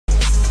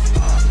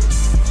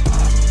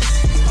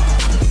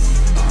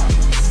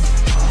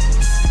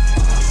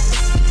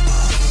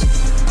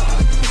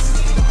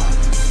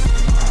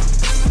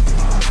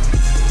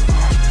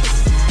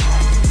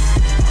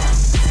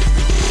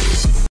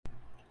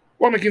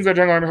Hello, my Kings. I'm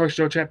John host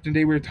Joe Chap.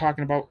 Today we're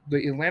talking about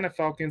the Atlanta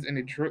Falcons and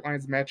the Detroit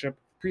Lions matchup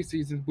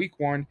preseason week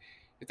 1.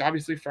 It's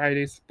obviously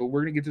Fridays, but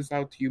we're going to get this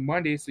out to you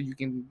Monday so you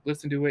can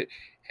listen to it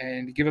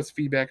and give us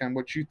feedback on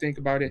what you think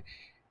about it.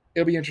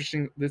 It'll be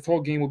interesting. This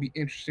whole game will be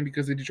interesting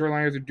because the Detroit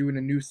Lions are doing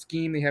a new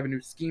scheme. They have a new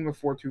scheme of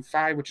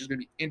 4-2-5, which is going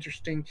to be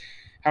interesting.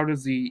 How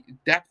does the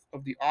depth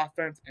of the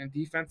offense and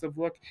defensive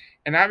look?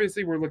 And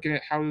obviously, we're looking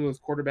at how those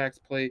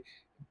quarterbacks play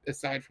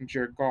aside from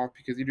Jared Goff,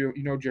 because you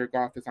know Jared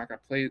Goff is not going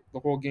to play the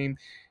whole game.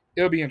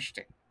 It'll be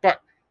interesting.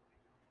 But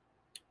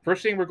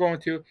first thing we're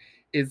going to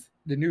is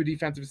the new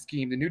defensive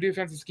scheme. The new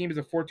defensive scheme is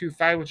a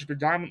 4-2-5, which is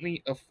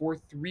predominantly a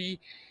 4-3.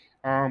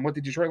 What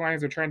the Detroit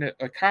Lions are trying to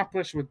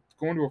accomplish with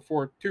going to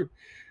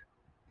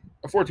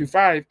a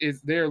 4-2-5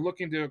 is they're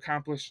looking to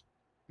accomplish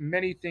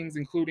many things,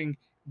 including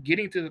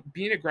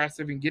being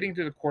aggressive and getting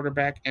to the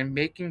quarterback and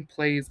making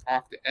plays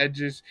off the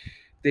edges.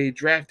 They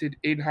drafted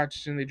Aiden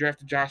Hutchinson. They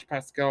drafted Josh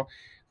Pascal.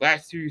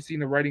 Last year, you've seen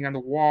the writing on the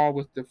wall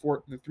with the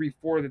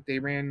 3-4 that they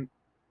ran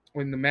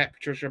when the Matt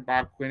Patricia,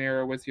 Bob Quinn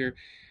era was here.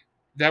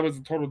 That was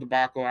a total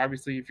debacle.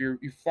 Obviously, if you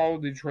follow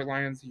the Detroit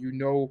Lions, you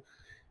know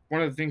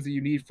one of the things that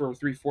you need for a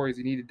 3-4 is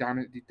you need a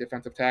dominant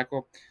defensive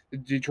tackle. The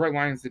Detroit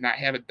Lions did not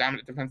have a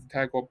dominant defensive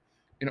tackle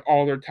in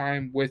all their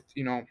time with,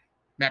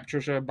 Matt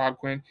Patricia, Bob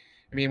Quinn.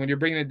 I mean, when you're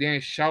bringing in Danny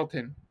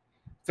Shelton,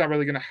 it's not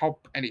really going to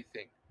help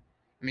anything.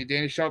 I mean,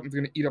 Danny Shelton's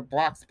going to eat up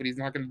blocks, but he's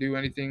not going to do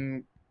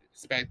anything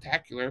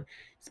spectacular.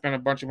 He spent a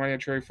bunch of money on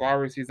Trey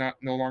Flowers. He's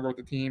no longer with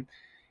the team.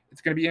 It's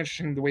going to be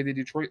interesting the way the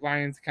Detroit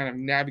Lions kind of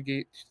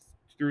navigate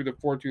through the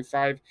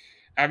 4-2-5.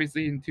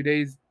 Obviously, in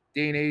today's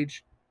day and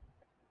age,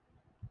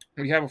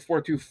 when you have a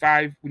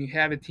 4-2-5, when you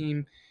have a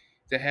team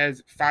that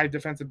has 5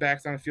 defensive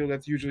backs on the field,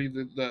 that's usually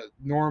the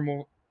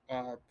normal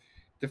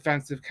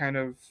defensive kind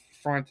of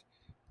front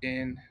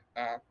in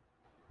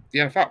the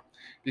NFL,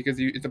 because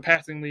it's a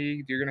passing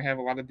league. You're going to have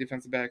a lot of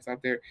defensive backs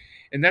out there,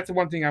 and that's the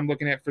one thing I'm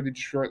looking at for the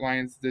Detroit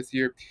Lions this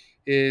year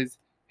is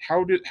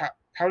how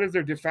does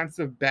their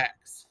defensive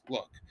backs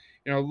look?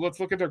 Let's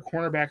look at their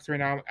cornerbacks right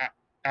now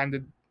on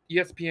the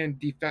ESPN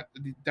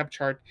depth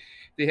chart.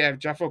 They have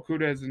Jeff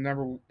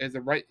Okudah as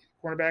a right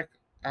cornerback,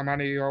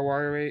 Amani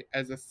Oruwariye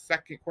as a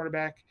second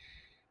cornerback,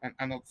 and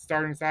on the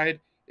starting side,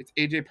 it's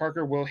AJ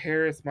Parker, Will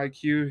Harris, Mike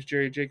Hughes,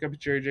 Jerry Jacobs.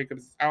 Jerry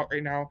Jacobs is out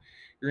right now.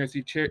 You're going to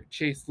see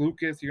Chase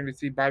Lucas. You're going to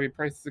see Bobby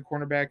Price as a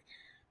cornerback.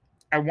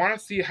 I want to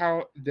see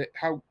how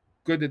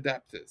good the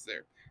depth is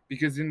there,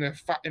 because in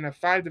a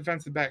 5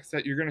 defensive back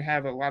set, you're going to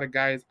have a lot of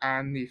guys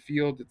on the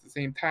field at the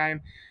same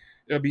time.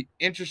 It'll be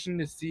interesting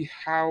to see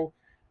how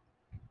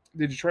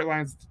the Detroit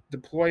Lions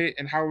deploy it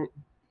and how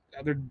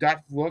their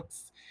depth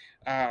looks.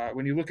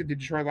 When you look at the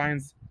Detroit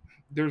Lions,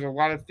 there's a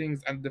lot of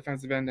things on the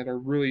defensive end that are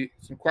really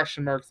some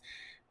question marks,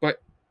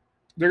 but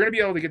they're going to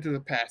be able to get to the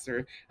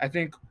passer. I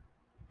think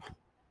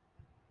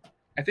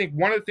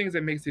one of the things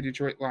that makes the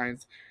Detroit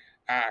Lions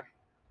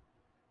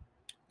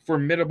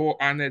formidable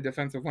on the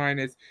defensive line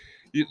is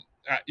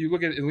you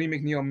look at Lee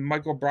McNeil,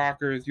 Michael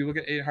Brockers, you look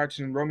at Aiden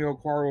Hutchinson, Romeo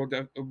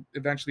Okwara will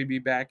eventually be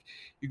back.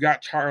 You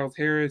got Charles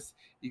Harris,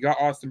 you got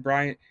Austin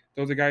Bryant.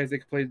 Those are guys that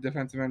can play the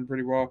defensive end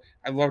pretty well.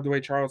 I love the way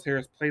Charles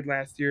Harris played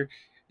last year.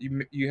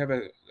 You have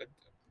a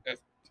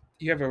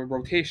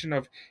rotation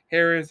of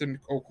Harris and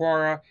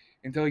Okwara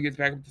until he gets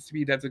back up to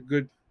speed. That's a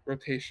good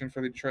rotation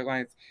for the Detroit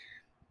Lions.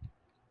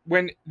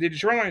 When the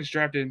Detroit Lions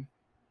drafted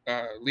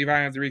Levi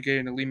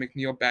Onwuzurike and Lee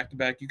McNeil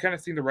back-to-back, you kind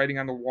of seen the writing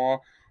on the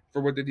wall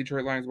for what the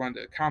Detroit Lions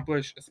wanted to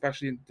accomplish,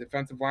 especially in the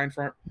defensive line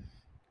front.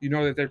 You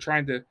know that they're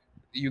trying to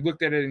 – you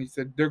looked at it and you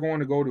said they're going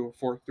to go to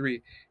a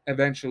 4-3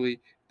 eventually,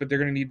 but they're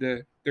going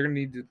to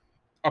need to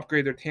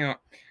upgrade their talent.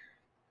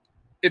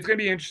 It's going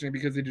to be interesting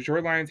because the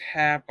Detroit Lions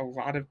have a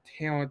lot of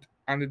talent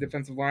on the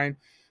defensive line.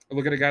 I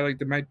look at a guy like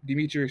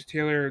Demetrius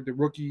Taylor, the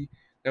rookie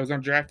that was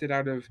undrafted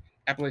out of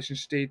Appalachian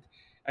State.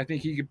 I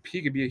think he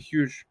could be a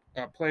huge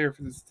player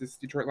for this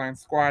Detroit Lions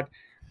squad.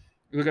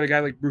 You look at a guy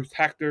like Bruce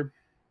Hector.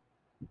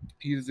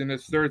 He's in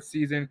his 3rd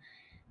season.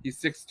 He's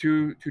 6'2",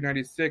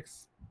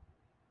 296,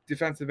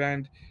 defensive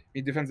end,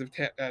 defensive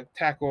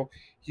tackle.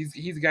 He's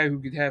a guy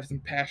who could have some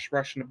pass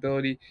rushing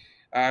ability,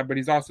 but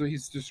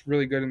he's just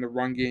really good in the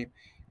run game.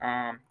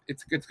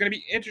 It's going to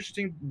be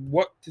interesting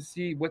to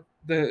see what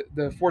the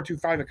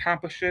 4-2-5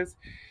 accomplishes,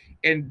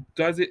 and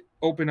does it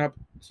open up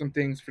some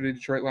things for the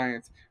Detroit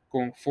Lions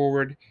going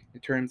forward in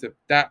terms of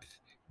depth,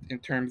 in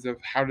terms of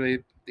how do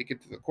they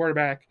get to the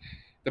quarterback,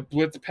 the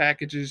blitz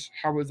packages,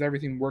 how does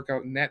everything work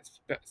out in that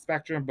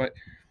spectrum. But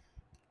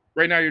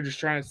right now you're just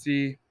trying to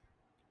see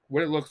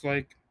what it looks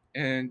like,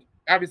 and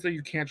obviously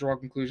you can't draw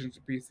conclusions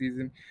to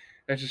preseason.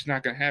 That's just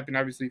not going to happen.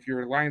 Obviously, if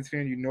you're a Lions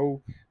fan, you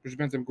know there's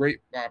been some great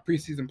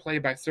preseason play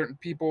by certain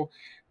people,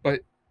 but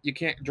you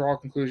can't draw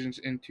conclusions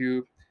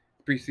into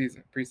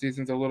preseason.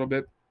 Preseason's a little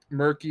bit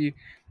murky.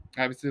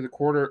 Obviously,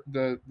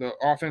 the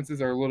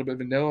offenses are a little bit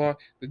vanilla.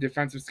 The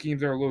defensive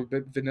schemes are a little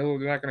bit vanilla.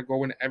 They're not going to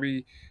go into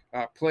every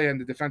play on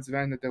the defensive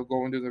end that they'll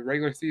go into the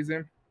regular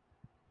season.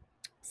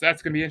 So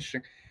that's going to be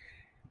interesting.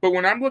 But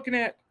when I'm looking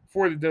at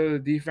for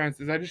the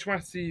defenses, I just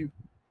want to see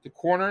the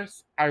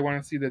corners. I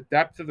want to see the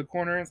depth of the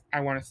corners.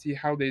 I want to see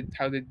how they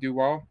do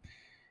well.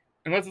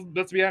 And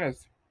let's be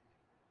honest.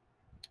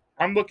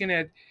 I'm looking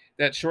at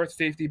that short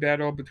safety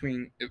battle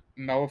between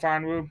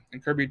Melifonwu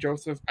and Kirby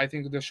Joseph. I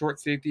think the short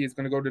safety is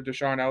going to go to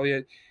Deshaun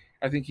Elliott.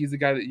 I think he's the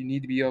guy that you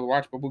need to be able to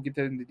watch, but we'll get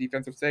to that in the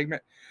defensive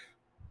segment.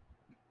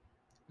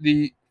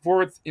 The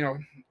forwards,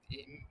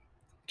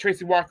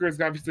 Tracy Walker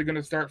is obviously going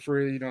to start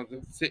for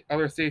the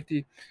other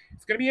safety.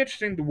 It's going to be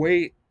interesting the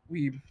way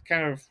we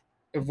kind of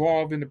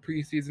evolve in the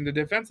preseason. The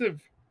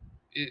defensive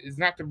is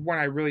not the one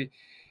I really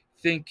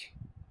think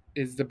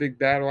is the big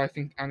battle. I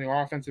think on the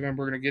offensive end,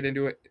 we're going to get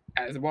into it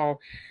as well.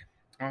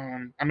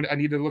 I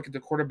need to look at the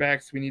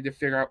quarterbacks. We need to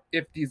figure out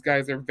if these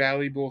guys are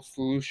valuable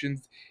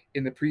solutions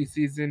in the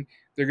preseason.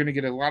 They're going to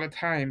get a lot of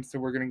time, so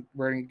we're going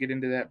to get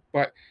into that.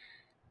 But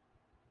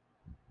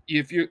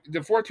if the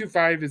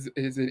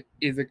 4-2-5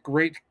 is a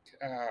great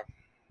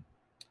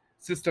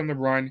system to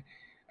run.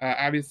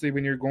 Obviously,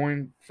 when you're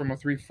going from a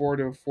 3-4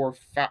 to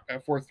a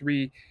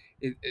 4-3,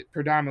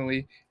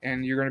 predominantly,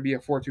 and you're going to be a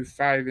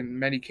 4-2-5 in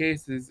many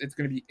cases, it's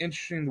going to be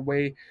interesting the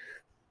way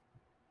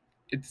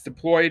it's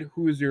deployed.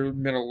 Who is your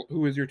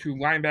two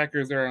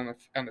linebackers that are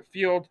on the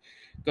field?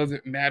 Does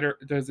it matter?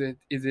 Is it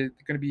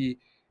going to be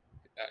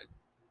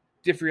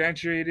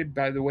differentiated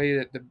by the way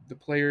that the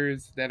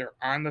players that are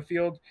on the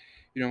field?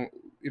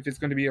 If it's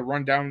going to be a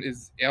rundown,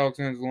 is Alex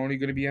Anzalone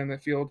going to be on the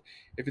field?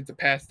 If it's a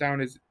pass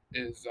down, is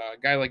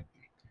a guy like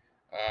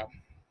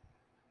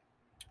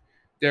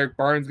Derek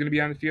Barnes going to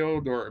be on the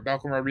field, or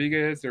Malcolm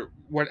Rodriguez, or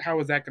what? How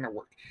is that going to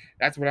work?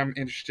 That's what I'm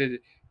interested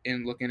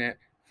in looking at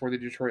for the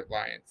Detroit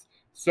Lions.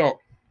 So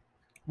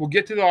we'll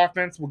get to the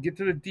offense, we'll get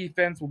to the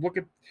defense, we'll look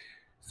at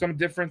some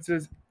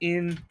differences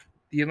in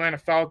the Atlanta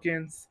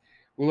Falcons.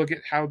 We'll look at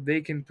how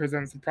they can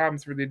present some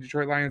problems for the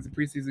Detroit Lions in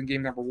preseason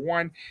game number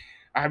 1.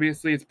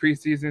 Obviously, it's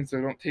preseason, so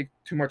don't take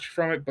too much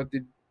from it, but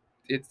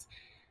it's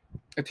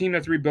a team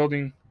that's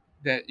rebuilding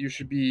that you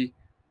should be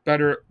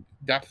better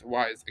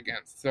depth-wise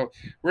against. So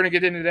we're going to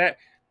get into that.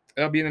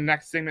 That'll be in the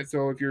next segment.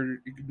 So if you're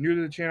new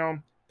to the channel,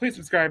 please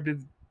subscribe to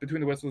Between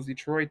the Whistles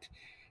Detroit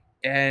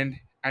and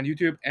on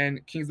YouTube,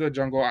 and Kings of the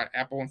Jungle on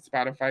Apple and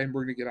Spotify, and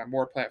we're going to get on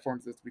more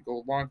platforms as we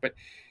go along. But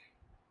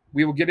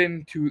we will get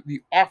into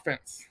the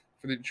offense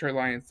for the Detroit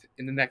Lions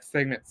in the next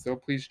segment, so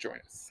please join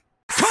us.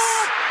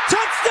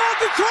 Touchdown,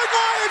 Detroit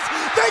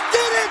Lions! They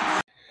did it!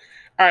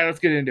 All right, let's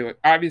get into it.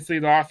 Obviously,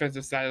 the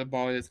offensive side of the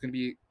ball is going to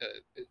be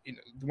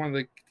one of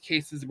the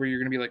cases where you're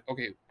going to be like,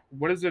 okay,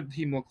 what does the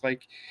team look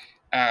like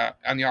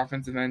on the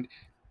offensive end?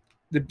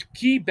 The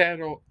key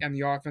battle on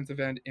the offensive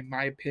end, in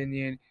my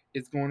opinion,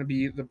 is going to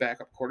be the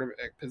backup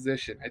quarterback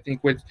position. I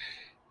think with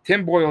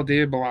Tim Boyle,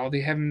 David Blau,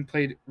 they haven't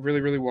played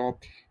really, really well.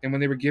 And when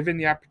they were given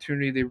the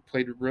opportunity, they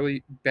played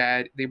really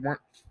bad. They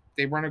weren't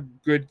a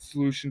good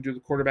solution to the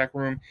quarterback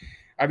room.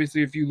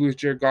 Obviously, if you lose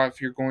Jared Goff,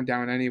 you're going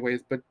down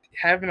anyways. But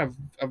having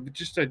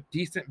just a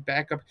decent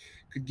backup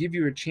could give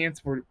you a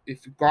chance for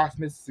if Goff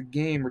misses a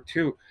game or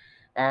two.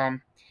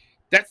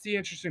 That's the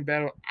interesting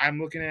battle I'm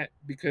looking at,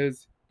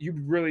 because you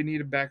really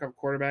need a backup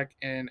quarterback,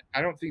 and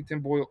I don't think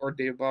Tim Boyle or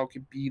David Blau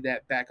can be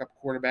that backup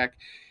quarterback.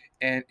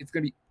 And it's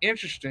going to be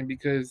interesting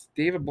because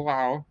David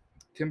Blau,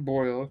 Tim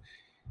Boyle,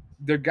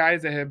 they're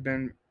guys that have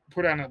been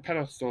put on a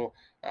pedestal.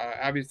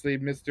 Obviously,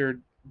 Mr.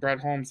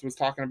 Brad Holmes was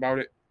talking about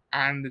it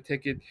on the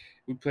ticket.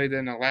 We played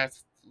in the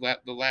last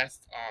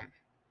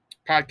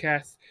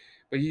podcast,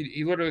 but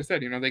he literally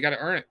said, they got to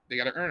earn it. They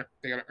got to earn it.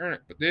 They got to earn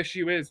it. But the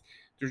issue is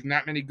there's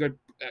not many good,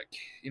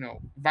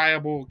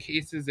 viable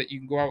cases that you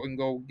can go out and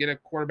go get a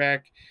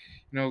quarterback.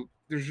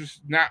 There's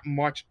just not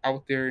much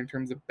out there in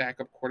terms of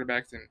backup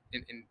quarterbacks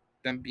and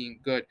them being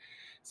good.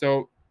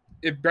 So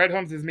if Brad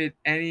Holmes has made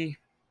any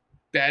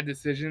bad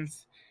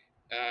decisions,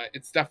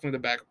 it's definitely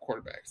the backup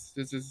quarterbacks.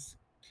 This is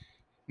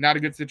not a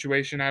good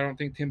situation. I don't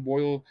think Tim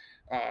Boyle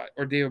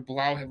or David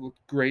Blau have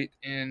looked great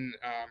in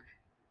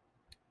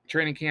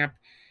training camp.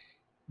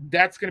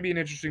 That's going to be an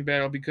interesting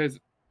battle because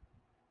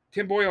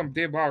Tim Boyle and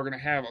David Blau are going to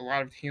have a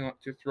lot of talent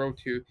to throw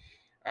to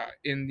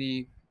in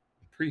the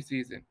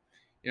preseason.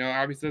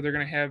 Obviously they're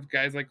going to have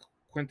guys like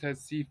Quintez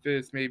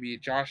Cephas, maybe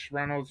Josh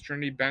Reynolds,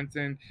 Trinity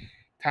Benson,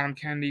 Tom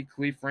Kennedy,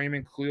 Khalif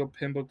Raymond, Khalil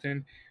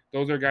Pimbleton.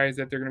 Those are guys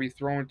that they're going to be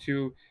throwing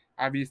to.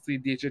 Obviously,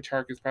 DJ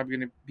Chark is probably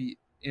going to be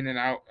in and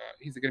out.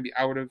 He's going to be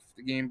out of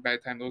the game by the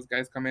time those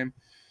guys come in.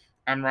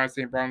 Amon-Ra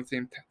St. Brown,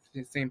 same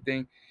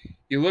thing.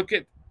 You look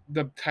at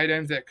the tight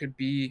ends that could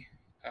be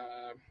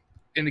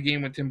in the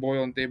game with Tim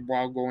Boyle and Dave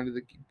Blau go into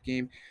the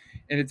game,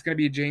 and it's going to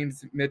be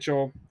James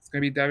Mitchell. It's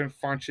going to be Devin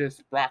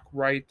Funchess, Brock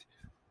Wright.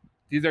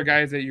 These are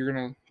guys that you're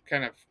going to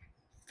kind of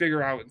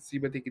figure out and see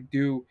what they could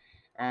do.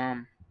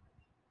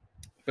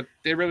 But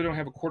they really don't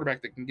have a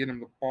quarterback that can get them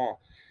the ball.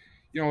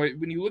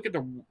 When you look at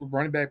the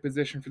running back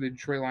position for the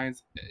Detroit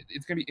Lions,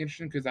 it's going to be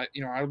interesting because I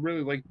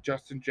really like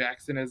Justin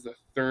Jackson as the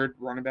third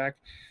running back.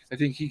 I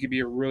think he could be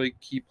a really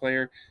key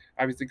player.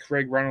 Obviously,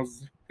 Craig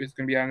Reynolds is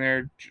going to be on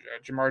there.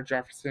 Jamar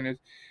Jefferson is.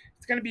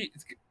 It's going to be.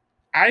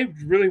 I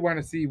really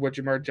want to see what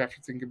Jamar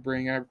Jefferson could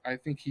bring. I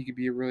think he could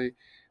be a really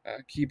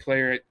key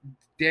player.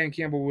 Dan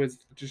Campbell was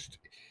just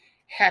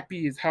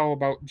happy as hell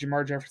about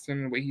Jamar Jefferson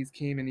and the way he's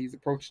came and he's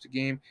approached the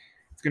game.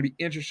 It's going to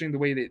be interesting the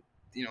way that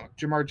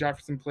Jamar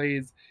Jefferson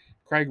plays,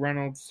 Craig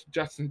Reynolds,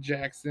 Justin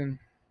Jackson,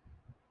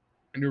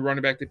 a new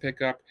running back they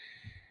pick up.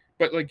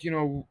 But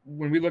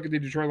when we look at the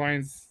Detroit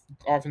Lions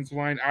offensive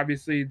line,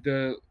 obviously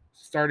the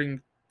starting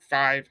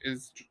five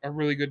is a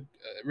really good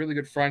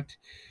front.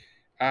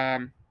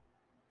 But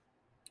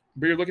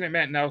you're looking at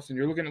Matt Nelson,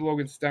 you're looking at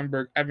Logan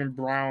Stenberg, Evan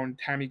Brown,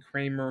 Tommy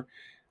Kramer,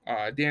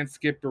 Dan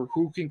Skipper.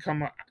 Who can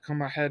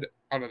come ahead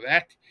out of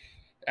that?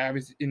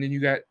 Obviously, and then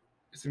you got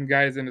some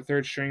guys in the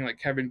third string like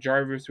Kevin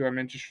Jarvis, who I'm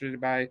interested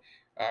by,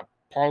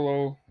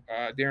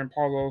 Darren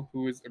Paulo,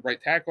 who is a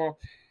right tackle.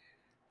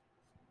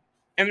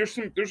 And there's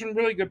some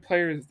really good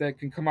players that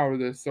can come out of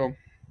this. So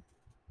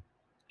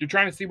you're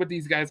trying to see what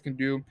these guys can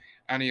do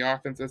on the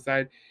offensive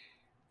side.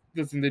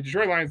 Listen, the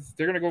Detroit Lions,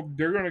 they're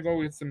gonna go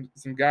with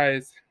some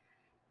guys.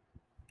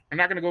 I'm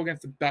not gonna go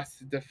against the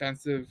best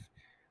defensive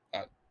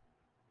uh,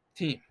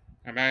 team.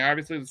 I mean,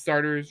 obviously the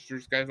starters,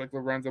 there's guys like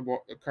Lorenzo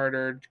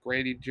Carter,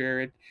 Grady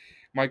Jarrett,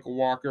 Michael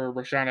Walker,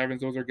 Rashawn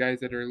Evans. Those are guys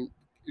that are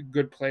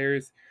good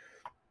players.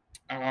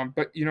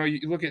 But you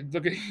look at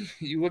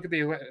you look at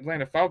the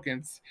Atlanta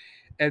Falcons,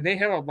 and they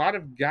had a lot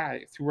of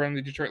guys who were on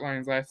the Detroit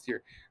Lions last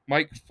year.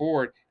 Mike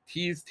Ford,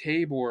 Tease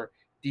Tabor,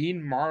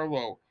 Dean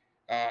Marlowe.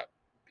 Uh,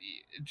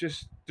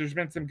 just there's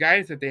been some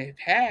guys that they've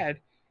had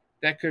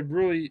that could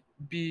really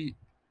be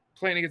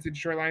playing against the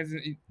Detroit Lions.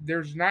 And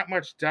there's not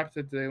much depth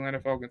that the Atlanta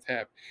Falcons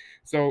have,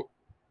 so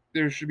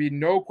there should be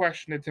no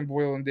question that Tim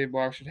Boyle and Dave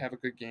Blau should have a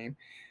good game.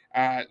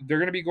 They're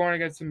going to be going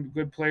against some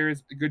good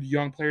players, good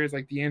young players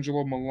like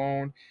D'Angelo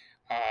Malone,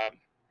 uh,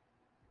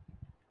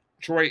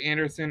 Troy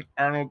Anderson,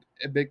 Arnold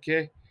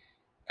Ebike,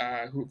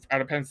 who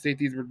out of Penn State.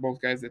 These were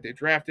both guys that they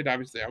drafted.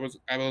 Obviously, I was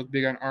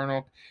big on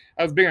Arnold.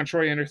 I was big on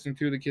Troy Anderson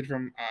too, the kid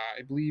from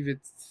I believe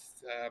it's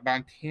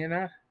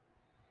Montana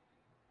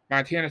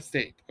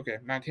State. Okay,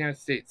 Montana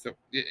State. So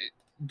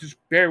just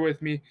bear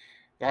with me.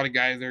 A lot of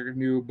guys are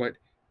new, but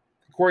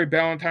Corey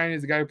Ballantyne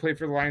is the guy who played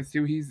for the Lions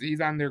too.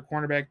 He's on their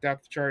cornerback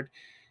depth chart.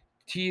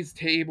 Tease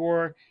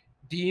Tabor,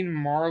 Dean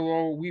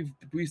Marlowe. We've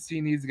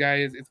seen these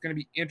guys. It's going to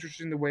be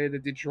interesting the way the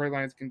Detroit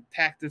Lions can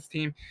attack this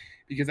team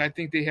because I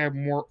think they have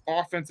more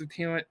offensive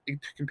talent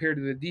compared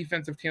to the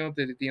defensive talent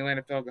that the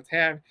Atlanta Falcons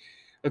have.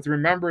 Let's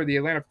remember the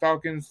Atlanta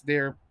Falcons.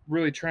 They're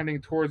really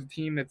trending towards a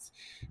team that's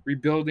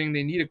rebuilding.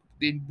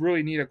 They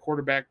really need a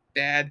quarterback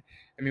bad.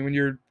 I mean, when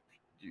you're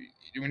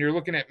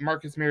looking at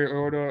Marcus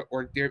Mariota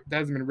or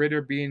Desmond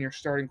Ridder being your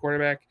starting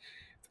quarterback,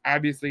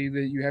 obviously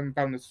that you haven't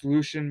found the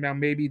solution. Now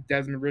maybe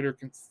Desmond Ridder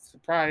can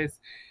surprise,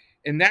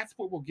 and that's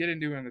what we'll get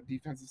into in the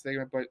defensive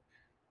segment. But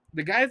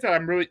the guys that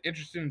I'm really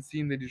interested in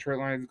seeing the Detroit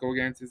Lions go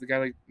against is a guy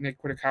like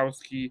Nick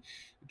Kwiatkowski,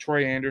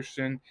 Troy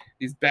Anderson,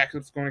 these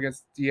backups going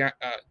against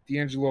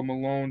D'Angelo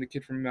Malone, the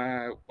kid from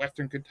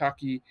Western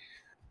Kentucky.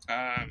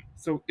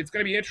 So it's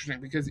going to be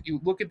interesting because you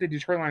look at the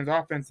Detroit Lions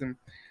offense and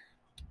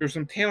there's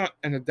some talent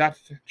in the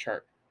depth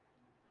chart.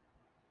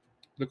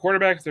 The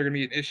quarterbacks are going to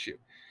be an issue.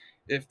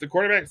 If the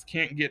quarterbacks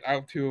can't get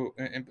out to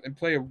and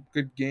play a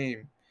good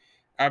game,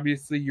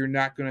 obviously you're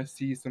not going to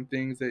see some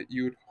things that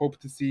you would hope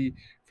to see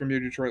from your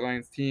Detroit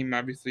Lions team.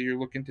 Obviously, you're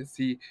looking to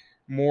see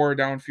more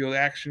downfield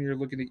action. You're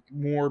looking at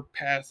more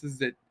passes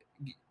that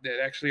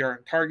actually are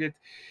on target.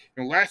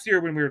 Last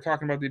year when we were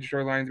talking about the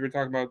Detroit Lions, we were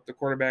talking about the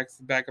quarterbacks,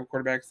 the backup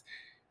quarterbacks.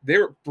 They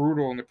were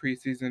brutal in the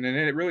preseason, and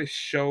it really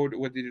showed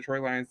what the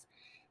Detroit Lions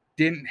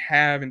didn't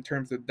have in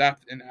terms of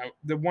depth. And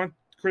the one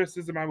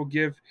criticism I will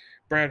give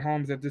Brad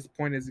Holmes at this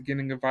point is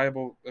getting a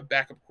viable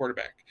backup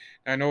quarterback.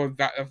 I know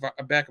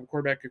a backup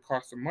quarterback could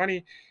cost some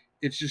money.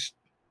 It's just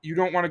you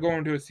don't want to go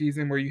into a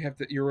season where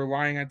you're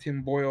relying on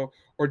Tim Boyle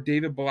or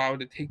David Blau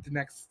to take the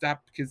next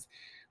step because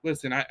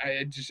listen,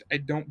 I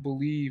don't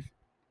believe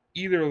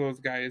either of those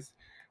guys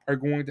are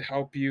going to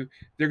help you.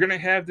 They're going to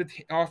have the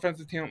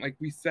offensive talent, like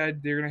we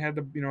said. They're going to have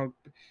the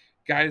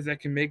guys that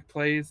can make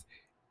plays.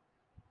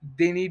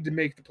 They need to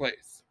make the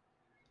plays.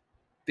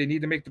 They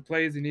need to make the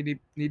plays. They need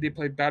to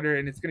play better,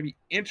 and it's going to be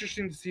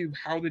interesting to see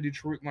how the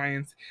Detroit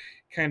Lions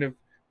kind of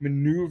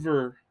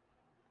maneuver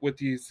with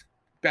these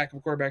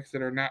backup quarterbacks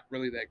that are not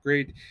really that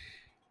great.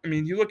 I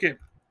mean, you look at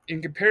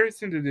in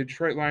comparison to the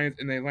Detroit Lions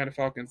and the Atlanta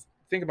Falcons.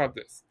 Think about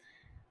this: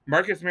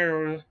 Marcus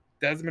Mariota,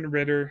 Desmond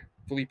Ridder,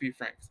 Felipe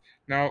Franks.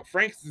 Now,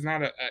 Franks is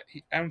not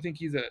I don't think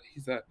he's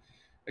a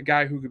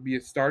guy who could be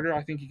a starter.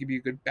 I think he could be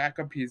a good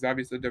backup. He's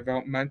obviously a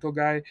developmental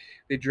guy.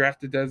 They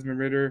drafted Desmond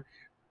Ridder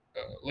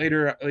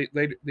later.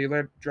 They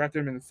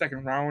drafted him in the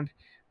second round.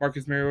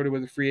 Marcus Mariota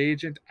was a free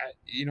agent.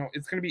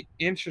 It's going to be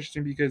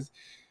interesting because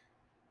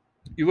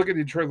you look at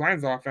the Detroit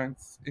Lions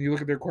offense and you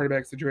look at their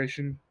quarterback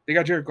situation. They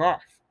got Jared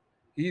Goff.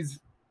 He's,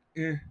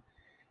 Dude,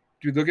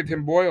 look at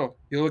Tim Boyle.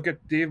 You look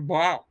at Dave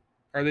Blau.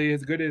 Are they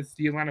as good as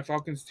the Atlanta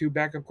Falcons' two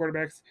backup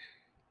quarterbacks?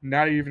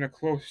 Not even a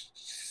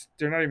close.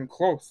 They're not even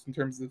close in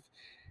terms of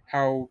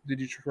how the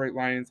Detroit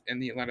Lions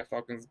and the Atlanta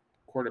Falcons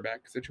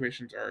quarterback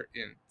situations are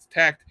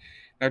intact.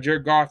 Now,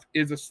 Jared Goff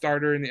is a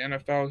starter in the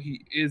NFL.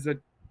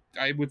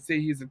 I would say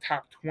he's a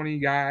top 20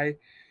 guy.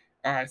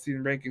 I see the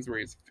rankings where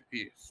he's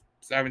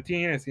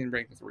 17. I've seen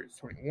rankings where he's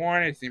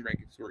 21. I've seen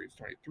rankings where he's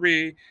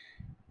 23.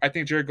 I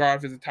think Jared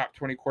Goff is a top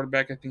 20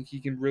 quarterback. I think he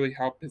can really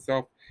help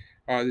himself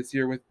this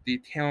year with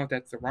the talent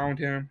that's around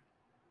him.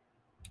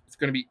 It's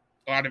going to be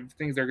a lot of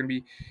things that are going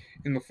to be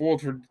in the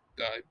fold for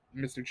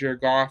Mr.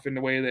 Jared Goff in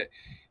the way that,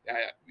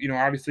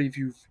 obviously if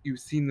you've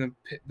seen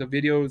the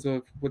videos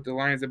of what the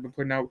Lions have been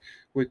putting out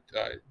with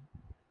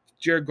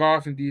Jared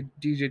Goff and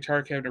DJ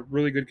Chark having a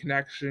really good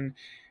connection,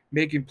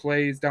 making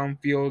plays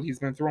downfield. He's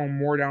been throwing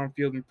more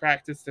downfield in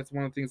practice. That's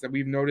one of the things that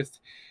we've noticed.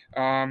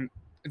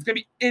 It's going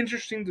to be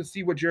interesting to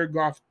see what Jared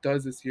Goff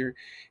does this year.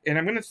 And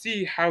I'm going to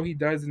see how he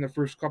does in the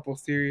first couple of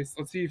series.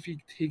 Let's see if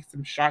he takes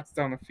some shots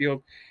down the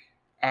field.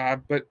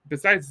 But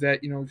besides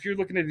that, if you're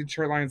looking at the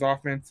Detroit Lions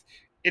offense,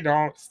 it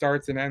all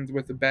starts and ends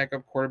with the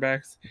backup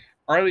quarterbacks.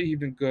 Are they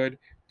even good?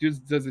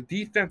 Does the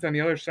defense on the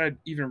other side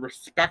even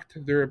respect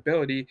their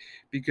ability?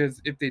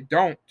 Because if they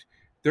don't,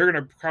 they're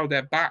going to crowd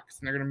that box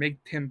and they're going to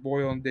make Tim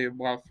Boyle and David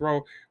Blau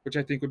throw, which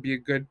I think would be a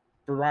good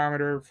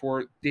barometer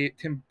for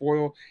Tim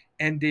Boyle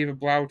and David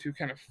Blau to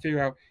kind of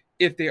figure out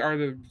if they are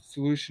the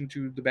solution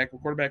to the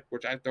backup quarterback,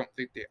 which I don't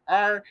think they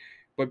are.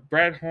 But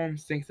Brad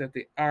Holmes thinks that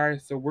they are.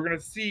 So we're going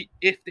to see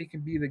if they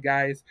can be the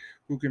guys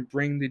who can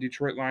bring the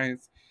Detroit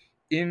Lions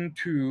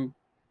into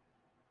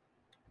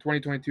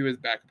 2022 as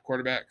backup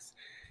quarterbacks.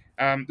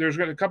 There's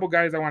a couple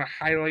guys I want to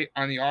highlight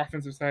on the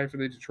offensive side for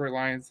the Detroit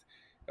Lions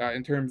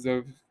in terms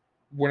of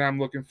what I'm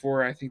looking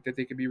for. I think that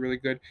they could be really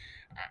good.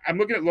 I'm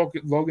looking at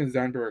Logan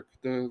Zenberg,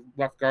 the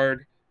left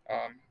guard.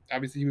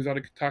 Obviously, he was out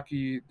of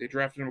Kentucky. They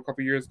drafted him a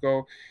couple years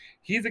ago.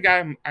 He's a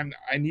guy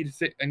I need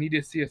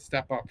to see a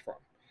step up from.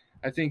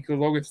 I think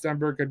Logan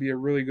Stenberg could be a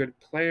really good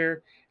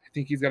player. I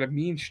think he's got a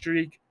mean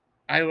streak.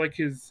 I like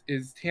his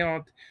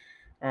talent.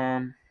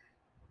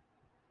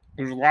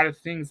 There's a lot of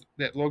things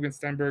that Logan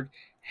Stenberg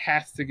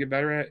has to get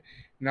better at.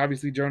 And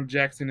obviously, Jonah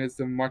Jackson is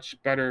a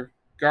much better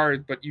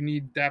guard, but you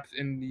need depth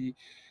in the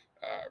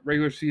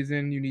regular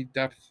season. You need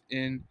depth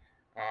in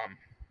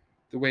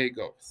the way it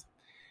goes.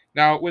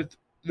 Now, with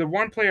the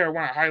one player I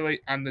want to highlight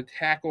on the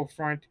tackle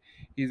front,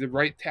 he's a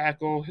right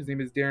tackle. His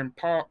name is Darren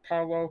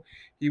Paulo.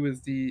 He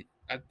was a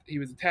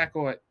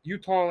tackle at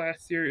Utah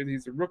last year, and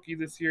he's a rookie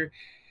this year.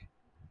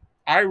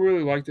 I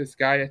really like this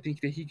guy. I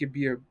think that he could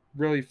be a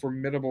really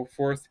formidable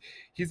force.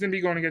 He's going to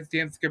be going against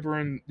Dan Skipper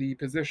in the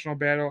positional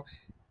battle.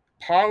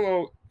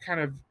 Paulo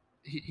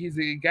he's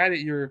a guy that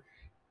you're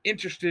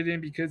interested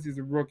in because he's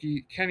a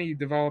rookie. Can he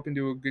develop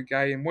into a good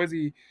guy? And was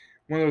he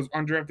one of those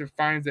undrafted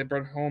finds that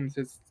Brett Holmes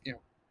has,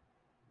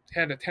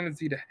 had a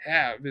tendency to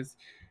have is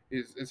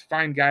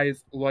find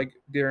guys like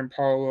Darren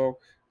Paulo,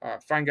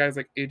 find guys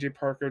like AJ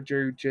Parker,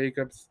 Jerry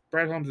Jacobs.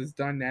 Brad Holmes has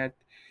done that.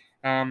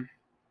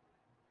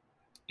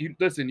 You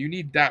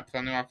need depth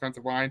on the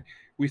offensive line.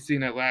 We've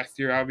seen that last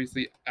year.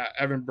 Obviously,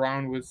 Evan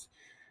Brown was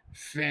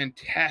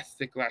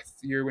fantastic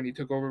last year when he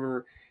took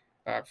over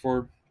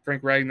for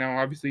Frank Ragnow.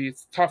 Obviously,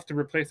 it's tough to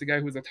replace a guy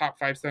who's a top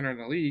 5 center in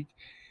the league,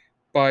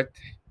 but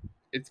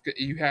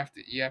you have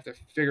to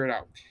figure it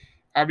out.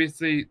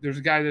 Obviously, there's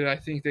a guy that I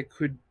think that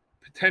could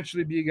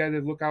potentially be a guy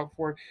to look out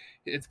for.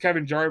 It's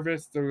Kevin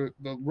Jarvis, the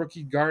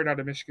rookie guard out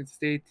of Michigan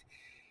State.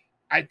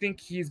 I think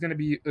he's going to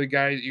be the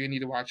guy that you need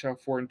to watch out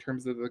for in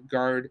terms of the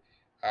guard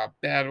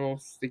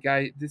battles. The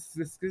guy, this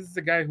is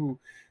a guy who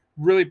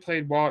really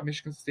played well at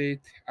Michigan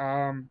State.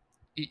 I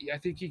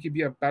think he could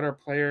be a better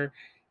player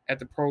at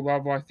the pro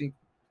level. I think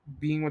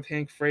being with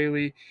Hank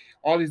Fraley,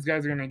 all these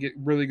guys are going to get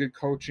really good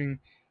coaching.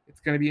 It's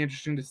going to be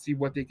interesting to see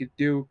what they could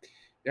do.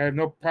 I have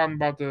no problem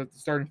about the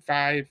starting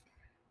 5,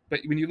 but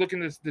when you look at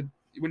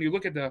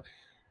the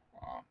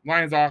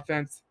Lions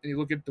offense and you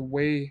look at the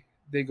way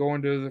they go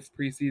into the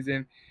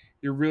preseason,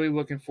 you're really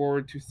looking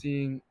forward to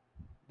seeing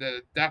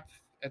the depth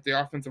at the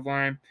offensive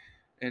line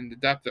and the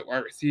depth at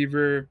wide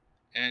receiver,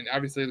 and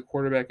obviously the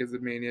quarterback is the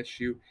main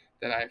issue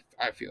that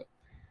I feel.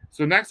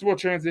 So next we'll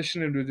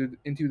transition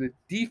into the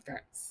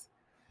defense.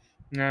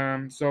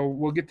 So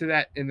we'll get to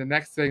that in the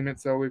next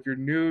segment. So if you're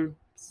new,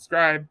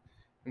 subscribe,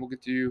 and we'll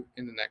get to you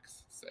in the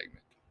next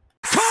segment.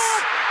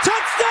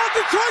 Touchdown,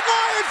 Detroit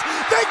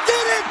Lions! They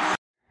did it!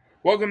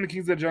 Welcome to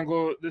Kings of the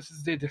Jungle. This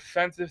is the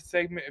defensive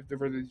segment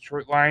for the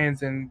Detroit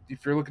Lions, and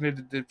if you're looking at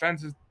the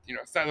defensive,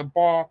 side of the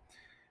ball,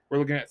 we're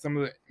looking at some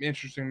of the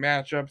interesting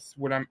matchups.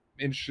 What I'm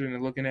interested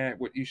in looking at,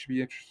 what you should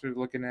be interested in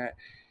looking at.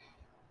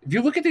 If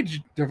you look at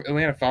the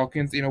Atlanta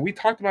Falcons, we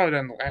talked about it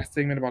on the last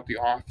segment about the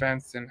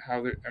offense and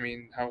how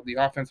the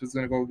offense was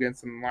going to go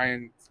against some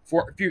Lions,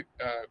 for a few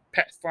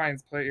past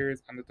Lions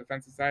players on the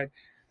defensive side,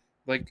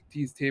 like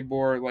Tease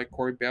Tabor, like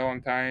Corey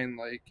Ballantyne,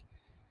 like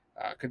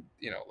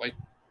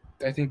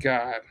I think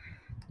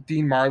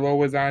Dean Marlowe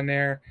was on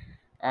there.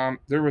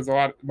 There was a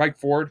lot. Mike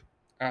Ford.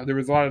 There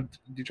was a lot of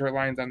Detroit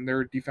Lions on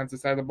their defensive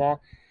side of the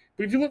ball.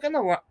 But if you look on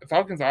the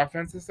Falcons'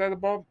 offensive side of the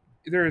ball,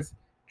 there's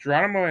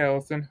Geronimo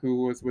Allison,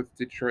 who was with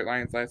the Detroit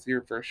Lions last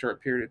year for a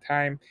short period of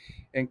time,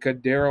 and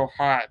Kadero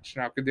Hodge.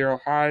 Now, Kadero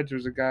Hodge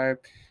was a guy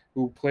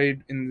who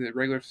played in the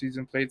regular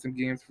season, played some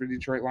games for the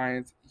Detroit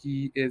Lions.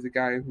 He is a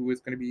guy who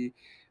is going to be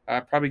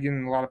probably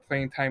getting a lot of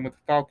playing time with the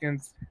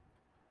Falcons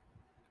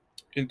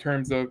in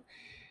terms of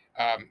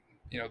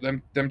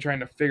Them trying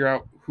to figure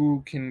out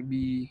who can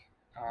be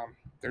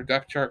their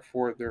depth chart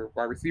for their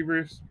wide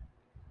receivers.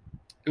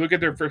 You look at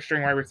their first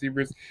string wide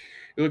receivers.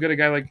 You look at a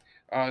guy like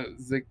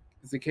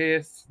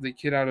Zacchaeus, the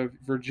kid out of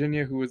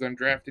Virginia who was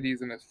undrafted.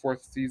 He's in his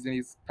fourth season.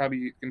 He's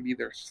probably going to be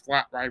their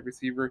slot wide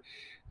receiver.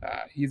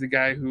 He's a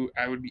guy who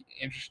I would be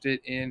interested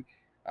in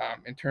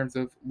terms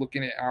of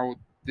looking at how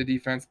the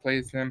defense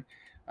plays him.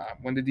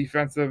 When the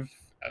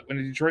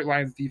Detroit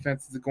Lions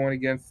defense is going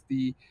against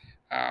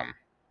um,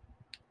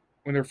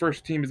 when their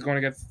first team is going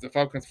against the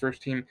Falcons'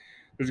 first team,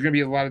 there's going to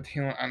be a lot of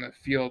talent on the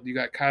field. You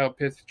got Kyle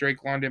Pitts,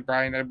 Drake London,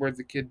 Brian Edwards,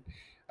 a kid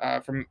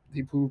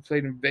who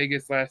played in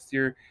Vegas last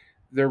year.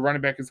 Their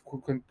running back is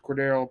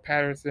Cordero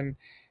Patterson.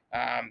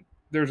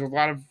 There's a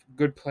lot of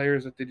good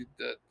players that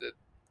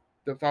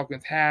the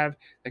Falcons have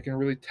that can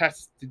really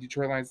test the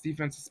Detroit Lions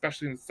defense,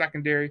 especially in the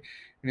secondary.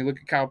 When you look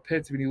at Kyle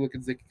Pitts, when you look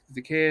at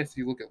Zacchaeus,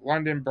 you look at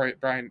London,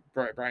 Brian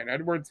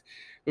Edwards,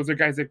 those are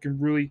guys that can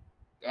really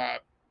uh,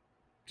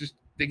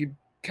 they can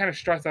kind of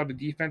stress out the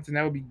defense, and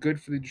that would be good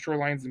for the Detroit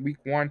Lions in Week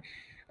 1.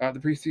 The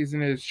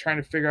preseason is trying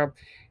to figure out,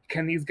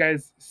 can these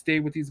guys stay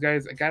with these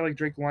guys? A guy like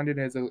Drake London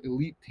is an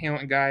elite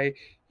talent guy.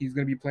 He's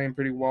going to be playing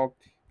pretty well.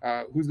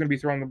 Who's going to be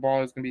throwing the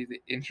ball is going to be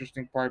the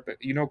interesting part. But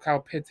Kyle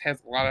Pitts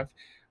has a lot of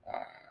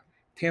uh,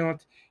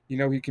 talent. He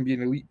can be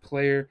an elite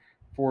player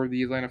for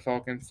the Atlanta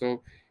Falcons.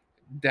 So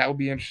that will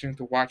be interesting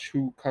to watch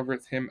who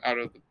covers him out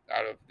of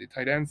the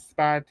tight end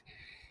spot.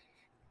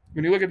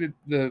 When you look at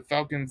the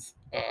Falcons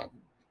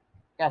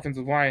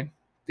offensive line,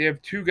 they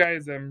have two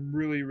guys I'm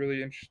really,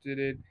 really interested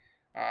in.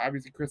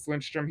 Obviously, Chris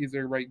Lindstrom, he's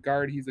their right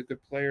guard. He's a good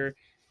player.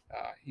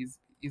 He's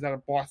out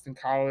of Boston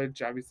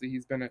College. Obviously,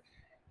 he's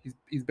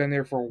been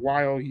there for a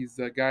while. He's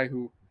a guy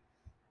who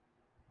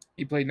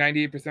he played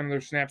 98% of their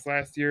snaps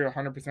last year,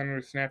 100% of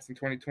their snaps in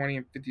 2020,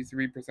 and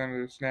 53% of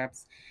their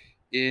snaps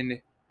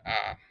in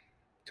uh,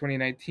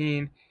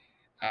 2019.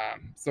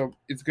 So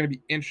it's going to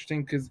be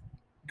interesting because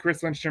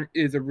Chris Lindstrom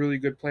is a really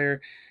good player.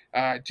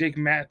 Jake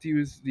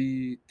Matthews,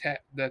 the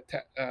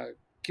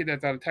kid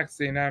that's out of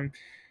Texas A&M,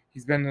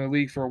 he's been in the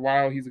league for a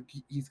while.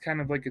 He's kind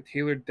of like a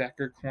Taylor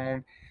Decker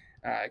clone,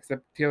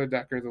 except Taylor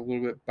Decker is a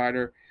little bit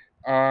better.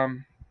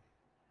 Um,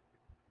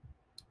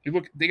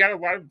 they got a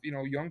lot of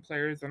young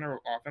players on their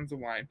offensive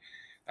line.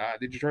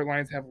 The Detroit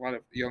Lions have a lot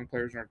of young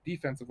players on their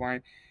defensive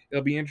line.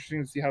 It'll be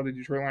interesting to see how the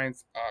Detroit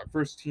Lions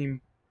first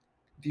team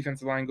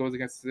defensive line goes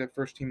against the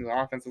first team of the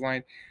offensive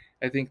line.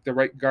 I think the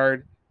right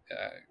guard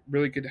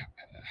really could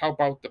help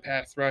out the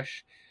pass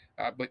rush.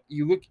 But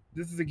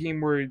this is a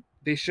game where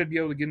they should be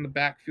able to get in the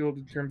backfield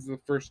in terms of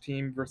the first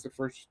team versus the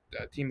first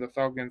team of the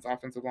Falcons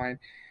offensive line.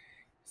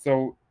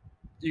 So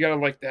you gotta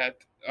like that.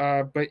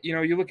 But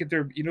you look at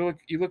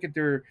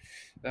their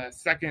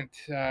second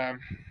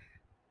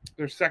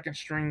their second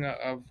string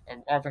of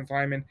offensive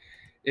linemen.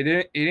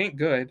 It ain't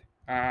good.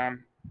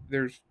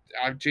 There's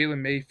Jalen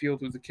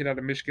Mayfield, who's a kid out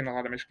of Michigan. A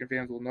lot of Michigan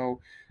fans will know.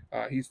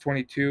 He's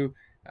 22.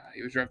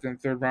 He was drafted in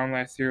the third round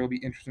last year. It'll be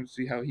interesting to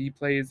see how he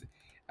plays.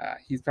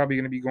 He's probably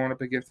going to be going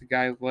up against a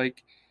guy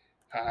like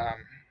um,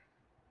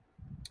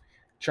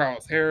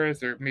 Charles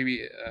Harris or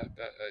maybe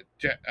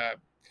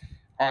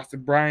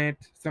Austin Bryant,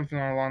 something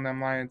along them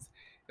lines.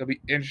 It'll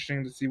be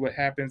interesting to see what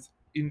happens.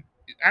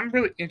 I'm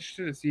really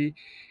interested to see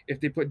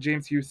if they put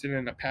James Houston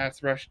in a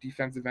pass rush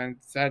defensive end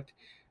set.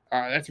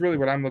 That's really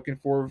what I'm looking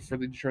for the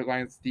Detroit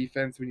Lions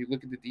defense. When you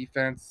look at the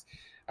defense,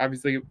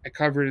 obviously I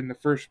covered in the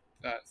first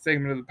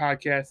segment of the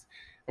podcast.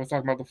 I was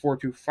talking about the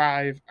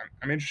 4-2-5.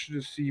 I'm interested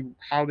to see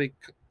how they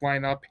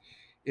line up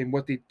and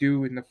what they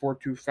do in the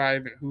 4-2-5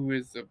 and who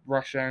is the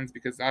rush ends,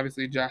 because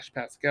obviously Josh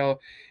Pascal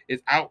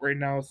is out right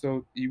now,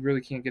 so you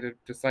really can't get a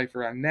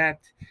decipher on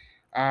that.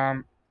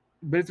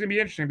 But it's going to be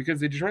interesting because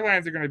the Detroit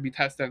Lions are going to be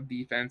tested on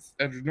defense.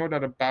 There's no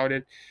doubt about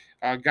it.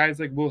 Guys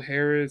like Will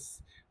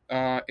Harris,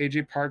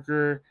 AJ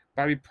Parker,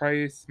 Bobby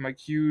Price, Mike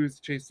Hughes,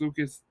 Chase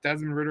Lucas,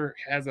 Desmond Ritter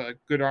has a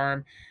good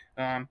arm.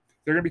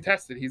 They're going to be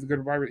tested. He's a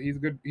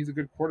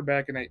good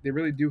quarterback, and they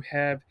really do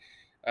have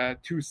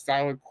two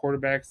solid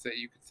quarterbacks that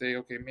you could say,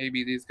 okay,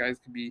 maybe these guys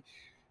could be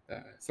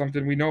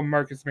something. We know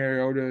Marcus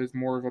Mariota is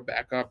more of a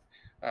backup,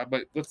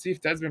 but let's see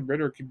if Desmond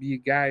Ritter could be a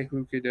guy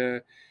who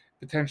could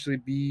potentially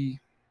be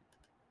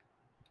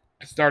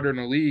a starter in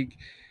the league.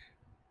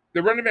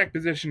 The running back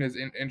position is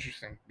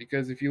interesting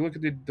because if you look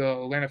at the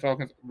Atlanta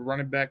Falcons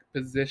running back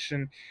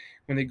position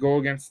when they go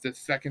against the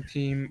second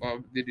team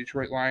of the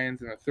Detroit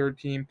Lions and the third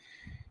team,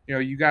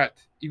 you got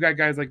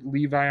guys like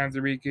Levi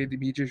Onwuzurike,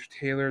 Demetrius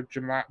Taylor,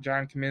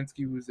 John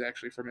Kaminsky, who's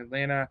actually from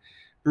Atlanta,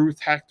 Bruce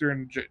Hector,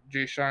 and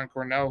Jay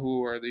Cornell,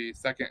 who are the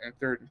second and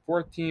third and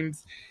fourth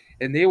teams,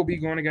 and they will be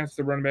going against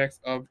the running backs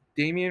of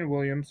Damian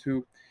Williams,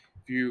 who,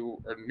 if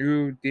you are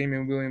new,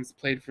 Damian Williams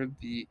played for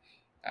the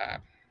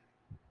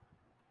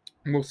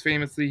most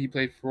famously, he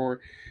played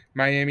for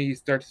Miami. He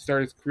started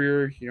his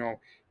career.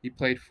 He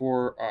played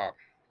for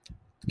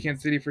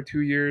Kansas City for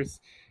 2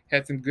 years.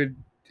 Had some good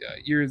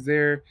years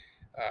there,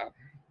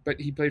 but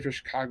he played for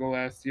Chicago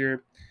last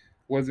year.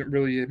 Wasn't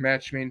really a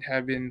match made in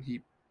heaven.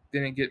 He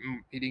didn't get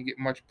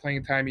much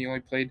playing time. He only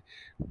played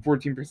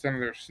 14% of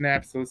their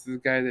snaps. So this is a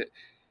guy that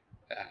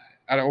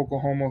out of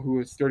Oklahoma who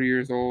is 30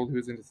 years old,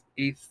 who's in his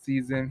 8th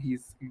season.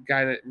 He's a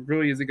guy that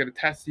really isn't going to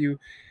test you.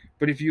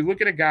 But if you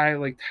look at a guy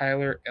like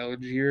Tyler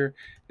Algier,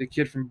 the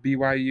kid from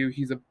BYU,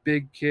 he's a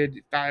big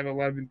kid,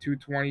 5'11",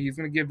 220. He's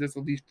going to give this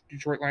elite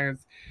Detroit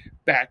Lions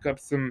backup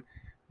some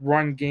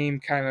run game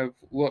kind of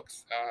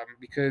looks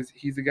because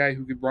he's a guy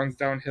who runs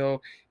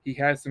downhill. He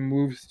has some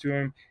moves to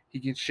him. He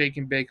can shake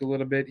and bake a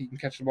little bit. He can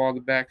catch the ball in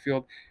the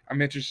backfield.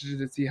 I'm interested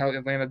to see how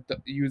Atlanta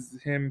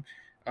uses him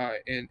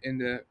in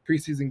the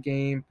preseason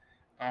game.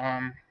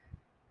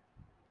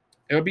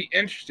 It'll be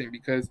interesting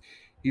because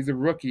he's a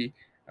rookie,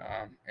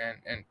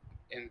 and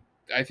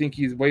I think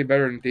he's way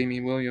better than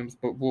Damian Williams.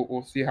 But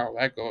we'll see how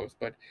that goes.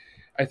 But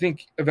I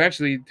think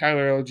eventually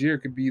Tyler Algier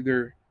could be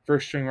their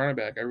first string running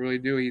back. I really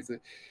do. He's a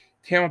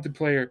talented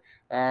player.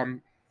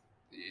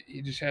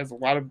 He just has a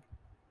lot of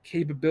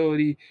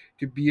capability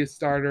to be a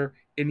starter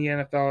in the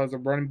NFL as a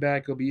running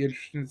back. It'll be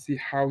interesting to see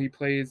how he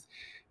plays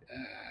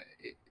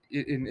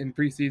in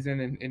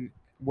preseason and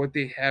what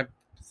they have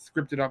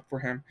scripted up for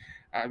him.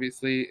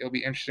 Obviously, it'll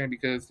be interesting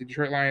because the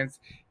Detroit Lions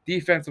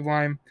defensive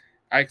line,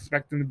 I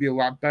expect them to be a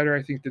lot better.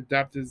 I think the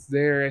depth is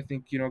there. I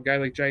think a guy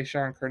like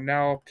Jyshawn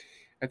Cornell,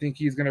 I think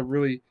he's going to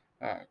really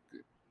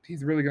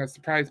going to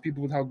surprise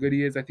people with how good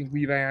he is. I think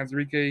Levi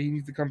Onwuzurike, he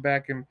needs to come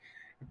back and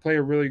play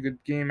a really good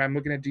game. I'm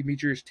looking at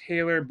Demetrius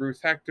Taylor,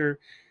 Bruce Hector,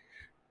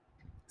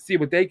 see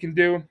what they can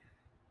do.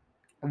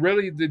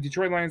 Really, the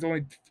Detroit Lions'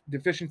 only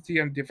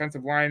deficiency on the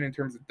defensive line in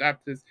terms of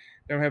depth is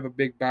they don't have a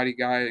big body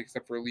guy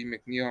except for Lee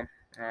McNeil.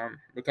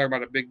 We're talking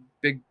about a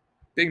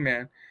big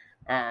man.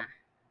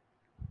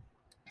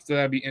 So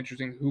that'd be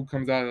interesting who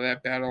comes out of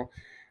that battle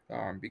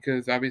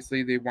because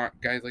obviously they want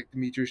guys like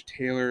Demetrius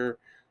Taylor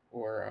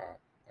or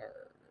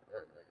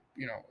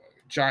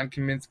John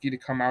Kaminsky to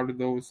come out of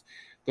those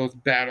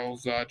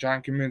battles.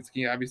 John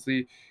Kaminsky, obviously,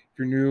 if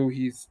you're new,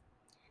 he's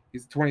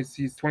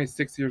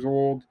 26 years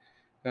old.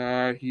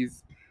 He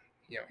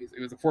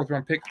was a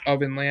 4th-round pick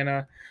of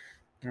Atlanta.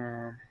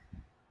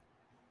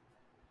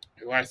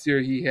 Last year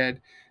he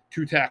had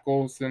 2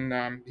 tackles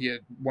and he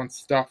had 1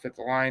 stuff at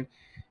the line.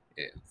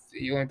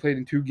 He only played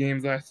in 2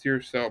 games last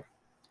year, so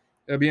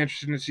it'll be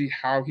interesting to see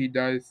how he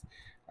does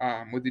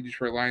with the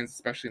Detroit Lions,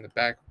 especially in the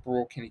back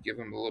role. Can he give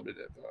them a little bit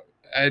of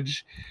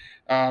edge?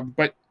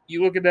 But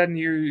you look at that and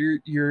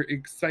you're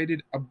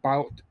excited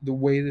about the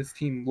way this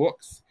team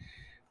looks.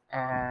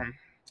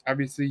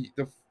 Obviously,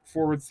 the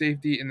forward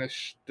safety and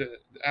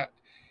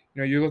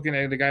you're looking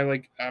at a guy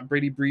like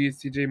Brady Breeze,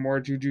 C.J. Moore,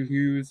 Juju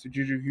Hughes.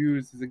 Juju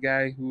Hughes is a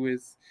guy who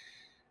is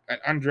an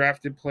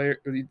undrafted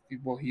player.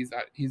 Well, he's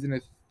in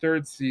his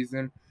 3rd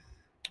season.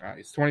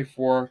 He's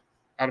 24,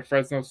 out of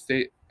Fresno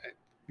State. I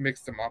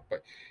mixed him up,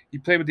 but he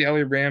played with the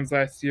LA Rams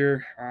last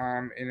year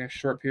in a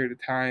short period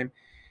of time.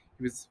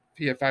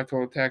 He had 5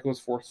 total tackles,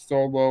 4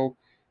 solo.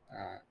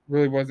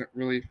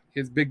 Really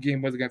his big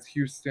game was against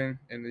Houston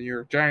and the New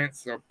York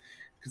Giants. So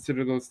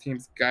consider those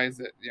teams guys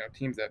that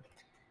teams that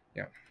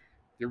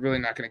they're really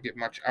not going to get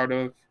much out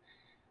of.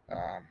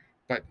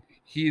 But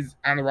he's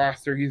on the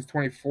roster. He's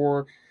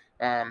 24.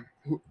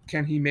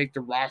 Can he make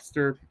the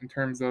roster in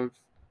terms of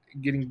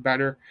getting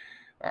better?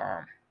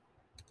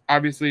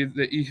 Obviously,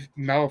 the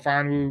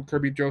Melifonwu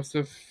Kirby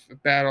Joseph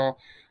battle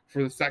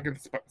for the second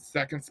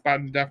spot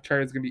in the depth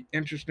chart is going to be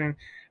interesting.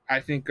 I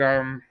think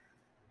Kirby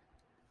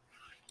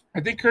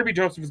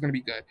Joseph is going to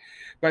be good,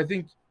 but I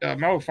think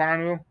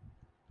Melifonwu,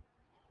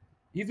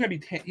 he's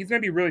going to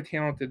be really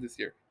talented this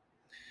year.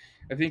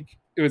 I think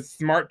it was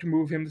smart to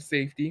move him to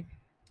safety.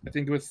 I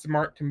think it was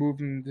smart to move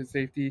him to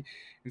safety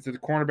instead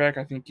of cornerback.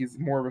 I think he's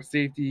more of a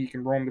safety. He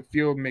can roam the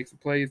field, make some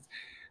plays.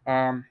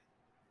 I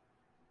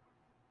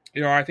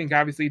think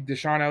obviously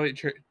Deshaun Elliott,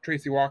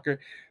 Tracy Walker,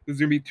 those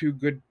are going to be 2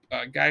 good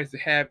guys to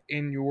have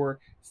in your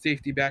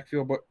safety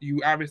backfield. But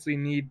you obviously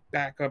need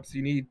backups.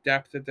 You need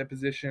depth at that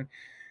position.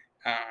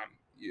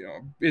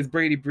 Is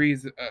Brady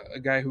Breeze a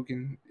guy who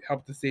can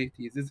help the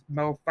safeties? Is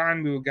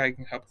Melifonwu a guy who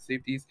can help the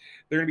safeties?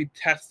 They're going to be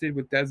tested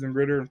with Desmond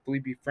Ridder and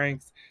Felipe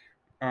Franks.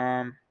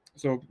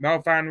 So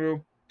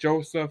Melifonwu,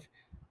 Joseph,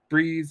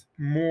 Breeze,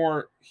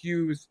 Moore,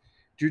 Hughes,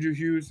 Juju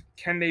Hughes,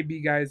 can they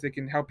be guys that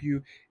can help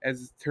you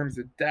as terms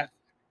of depth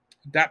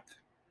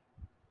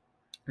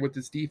with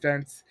this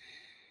defense?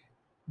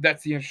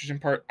 That's the interesting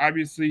part.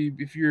 Obviously,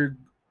 if you're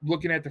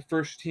looking at the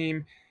first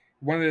team,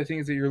 one of the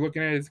things that you're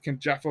looking at is can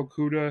Jeff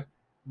Okudah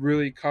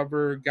really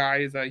cover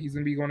guys? He's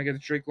going to be going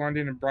against Drake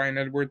London and Brian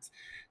Edwards,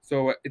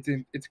 so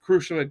it's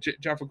crucial that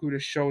Jeff Okudah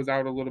shows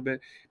out a little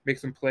bit,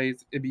 makes some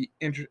plays. It'd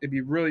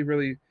be really,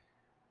 really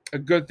a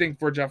good thing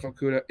for Jeff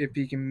Okudah if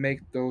he can make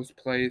those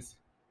plays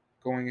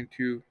going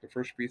into the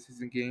first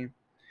preseason game.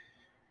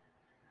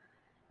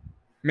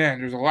 Man,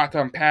 there's a lot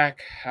to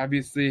unpack.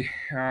 Obviously,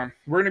 we're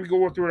going to be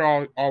going through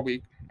it all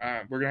week.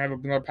 We're going to have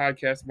another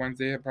podcast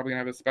Wednesday. I'm probably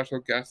going to have a special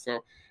guest,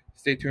 so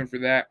stay tuned for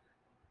that.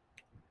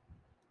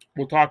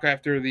 We'll talk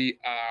after the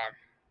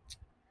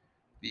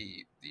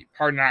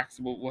Hard Knocks.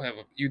 We'll have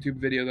a YouTube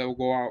video that will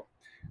go out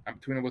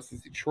between us in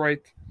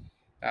Detroit.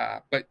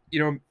 But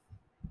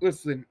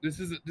listen, this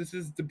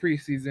is the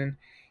preseason.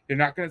 You're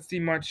not going to see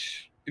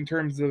much in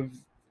terms of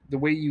the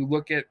way you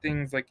look at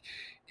things. Like,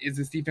 is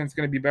this defense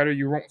going to be better?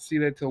 You won't see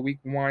that till week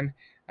one.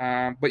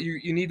 But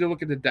you need to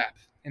look at the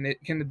depth, and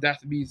can the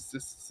depth be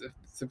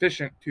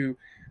sufficient to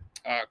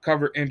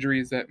cover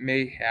injuries that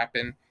may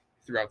happen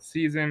throughout the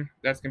season?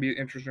 That's going to be the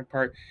interesting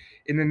part.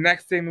 In the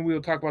next segment, we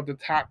will talk about the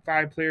top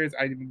 5 players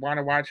I want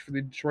to watch for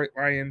the Detroit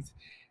Lions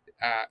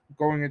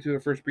going into the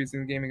first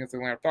preseason game against the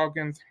Atlanta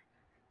Falcons.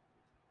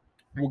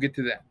 We'll get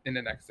to that in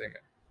the next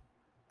segment.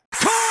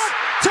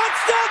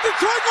 Touchdown,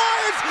 Detroit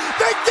Lions!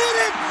 They did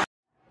it!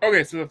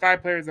 Okay, so the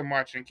 5 players I'm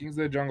watching, Kings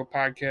of the Jungle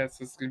podcast.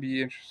 This is going to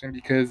be interesting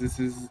because this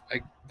is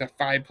like the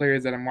 5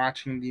 players that I'm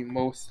watching the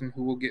most and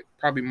who will get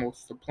probably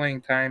most of the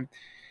playing time.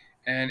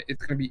 And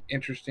it's going to be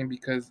interesting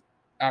because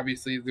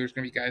obviously there's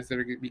going to be guys that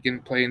are going to be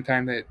getting playing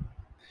time that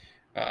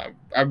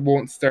I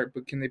won't start,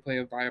 but can they play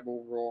a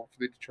viable role for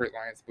the Detroit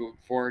Lions moving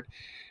forward?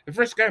 The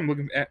first guy I'm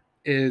looking at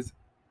is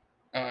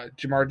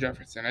Jamar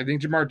Jefferson. I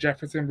think Jamar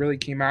Jefferson really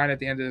came on at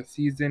the end of the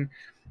season.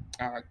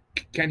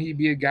 Can he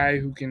be a guy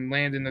who can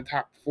land in the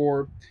top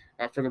 4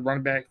 for the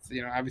running backs?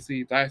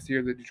 Obviously last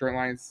year the Detroit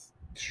Lions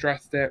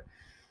stressed that.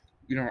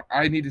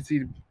 I need to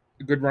see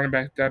a good running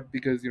back depth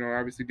because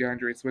obviously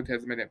DeAndre Swift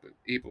hasn't been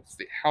able to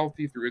stay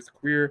healthy through his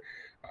career.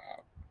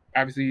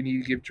 Obviously, you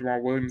need to give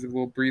Jamal Williams a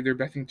little breather,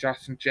 but I think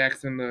Justin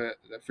Jackson, the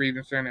free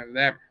agent signing of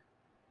that,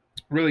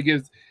 really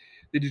gives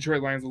the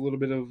Detroit Lions a little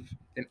bit of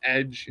an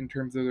edge in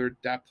terms of their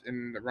depth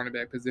in the running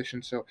back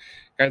position. So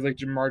guys like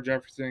Jamar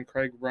Jefferson,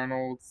 Craig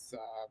Reynolds,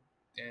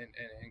 and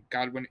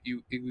Godwin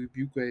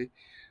Igwebuike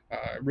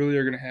really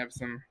are going to have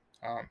some.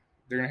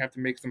 They're going to have to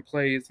make some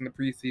plays in the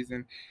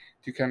preseason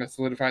to kind of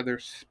solidify their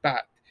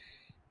spot.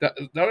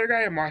 The other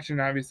guy I'm watching,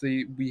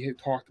 obviously, we had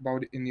talked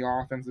about it in the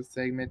offensive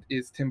segment,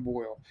 is Tim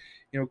Boyle.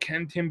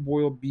 Can Tim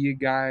Boyle be a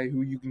guy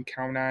who you can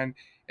count on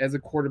as a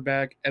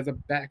quarterback, as a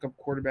backup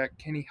quarterback?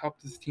 Can he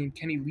help this team?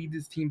 Can he lead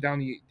this team down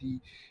the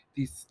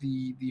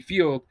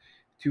field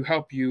to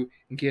help you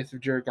in case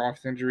of Jared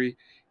Goff's injury?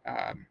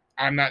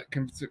 I'm not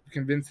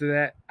convinced of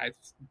that. I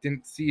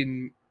didn't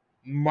see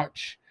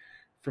much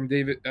from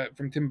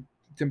Tim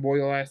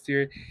Boyle last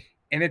year.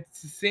 And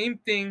it's the same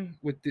thing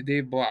with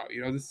Dave Blau.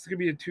 This is going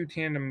to be a 2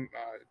 tandem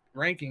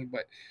ranking,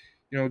 but,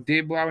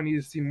 Dave Blau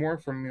needs to see more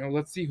from,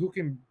 let's see who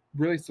can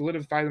really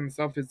solidify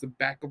themselves as the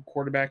backup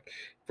quarterback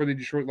for the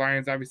Detroit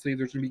Lions. Obviously,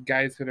 there's going to be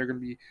guys that are going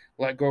to be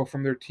let go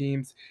from their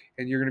teams,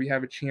 and you're going to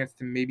have a chance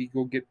to maybe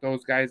go get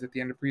those guys at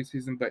the end of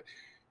preseason, but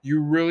you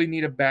really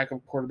need a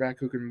backup quarterback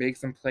who can make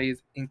some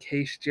plays in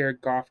case Jared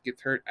Goff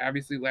gets hurt.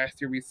 Obviously,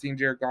 last year we've seen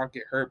Jared Goff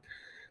get hurt,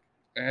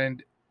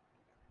 and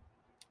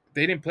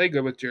they didn't play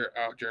good with Jared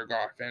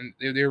Goff, and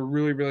they were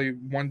really, really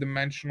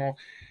one-dimensional.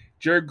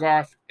 Jared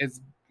Goff,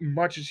 as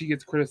much as he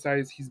gets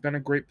criticized, he's been a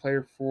great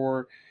player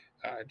for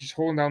just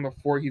holding down the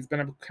fort. He's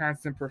been a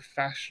constant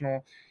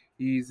professional.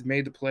 He's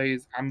made the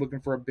plays. I'm looking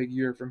for a big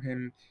year from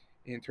him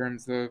in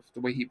terms of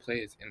the way he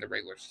plays in the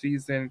regular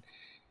season.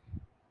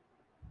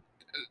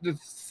 The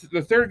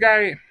third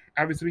guy,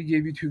 obviously, we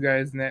gave you 2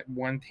 guys in that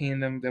one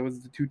tandem. That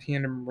was the 2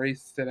 tandem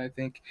race that I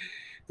think.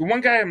 The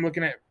one guy I'm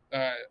looking at,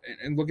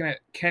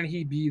 can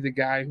he be the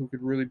guy who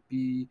could really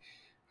be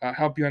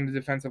help you on the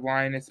defensive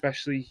line,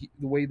 especially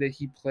the way that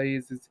he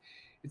plays.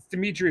 It's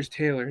Demetrius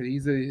Taylor.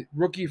 He's a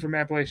rookie from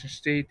Appalachian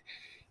State,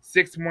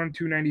 6'1",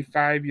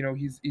 295.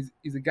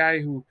 He's a guy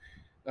who,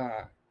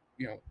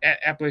 at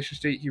Appalachian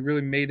State, he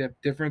really made a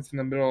difference in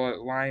the middle of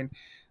the line.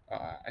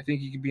 I think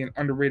he could be an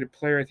underrated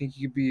player. I think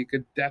he could be a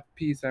good depth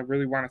piece. I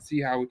really want to see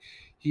how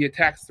he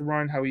attacks the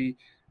run, how he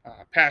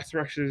pass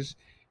rushes.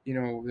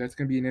 That's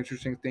going to be an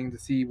interesting thing to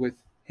see with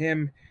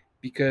him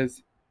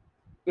because,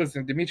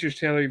 listen, Demetrius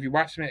Taylor, if you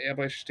watch him at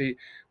Appalachian State,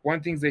 one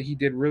of the things that he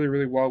did really,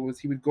 really well was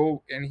he would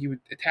go and he would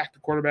attack the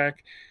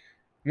quarterback.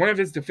 One of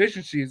his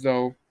deficiencies,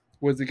 though,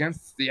 was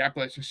against the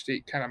Appalachian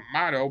State kind of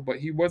motto, but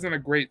he wasn't a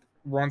great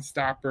run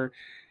stopper.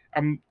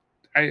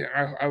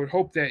 I would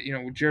hope that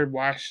Jared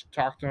Wash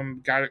talked to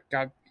him. Got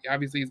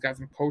obviously he's got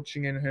some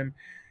coaching in him,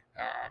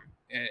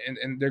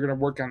 and they're going to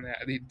work on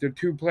that. The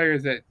 2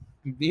 players that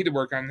need to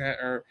work on that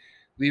are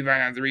Levi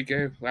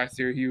Onwuzurike. Last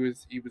year he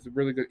was a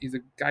really good. He's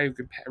a guy who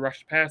could rush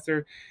the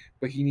passer,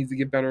 but he needs to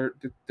get better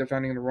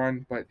defending the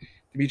run. But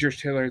Demetrius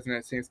Taylor is in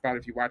that same spot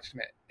if you watch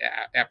him at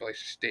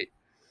Appalachian State.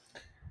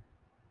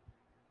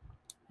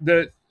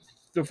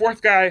 The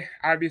fourth guy,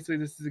 obviously,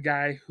 this is a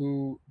guy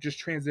who just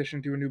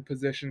transitioned to a new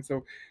position,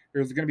 so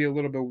there's going to be a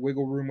little bit of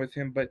wiggle room with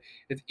him, but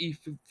it's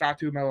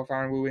Ifeatu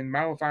Melifonwu. And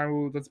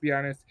Melifonwu, let's be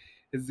honest,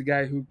 is the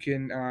guy who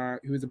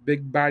is a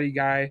big body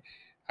guy.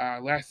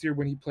 Last year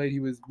when he played, he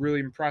was really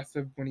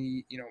impressive when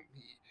he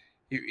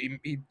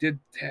did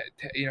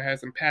have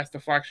some pass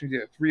deflection. He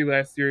did a 3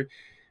 last year.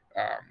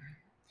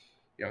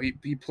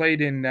 He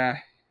played in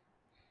a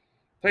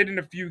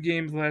few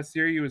games last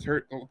year. He was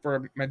hurt for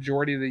a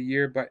majority of the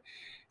year, but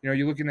you're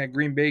looking at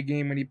Green Bay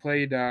game when he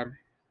played.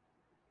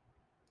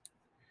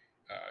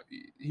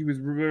 He was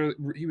really,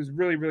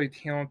 really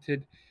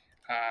talented.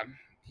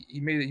 He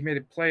made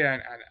a play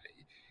on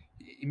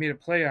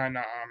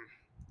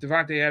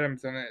Devontae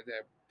Adams on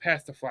the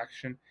pass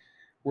deflection,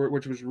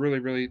 which was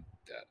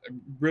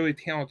really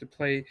talented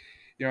play.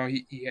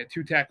 He had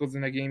 2 tackles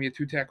in that game. He had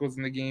 2 tackles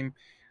in the game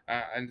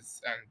on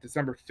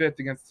December 5th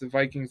against the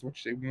Vikings,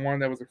 which they won.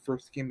 That was the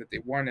first game that they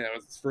won, and that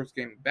was his first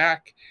game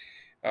back.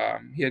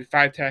 He had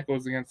 5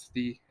 tackles against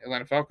the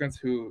Atlanta Falcons,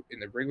 who in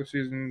the regular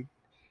season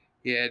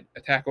he had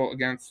a tackle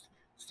against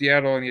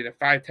Seattle, and he had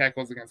 5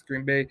 tackles against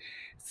Green Bay.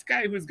 This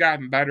guy who's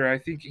gotten better. I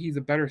think he's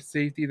a better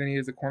safety than he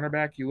is a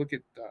cornerback. You look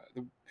at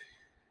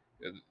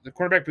the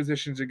cornerback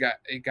positions, you got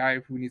a guy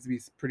who needs to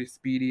be pretty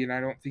speedy, and I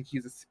don't think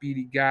he's a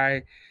speedy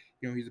guy.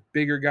 He's a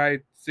bigger guy,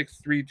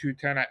 6'3",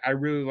 210. I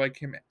really like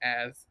him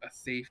as a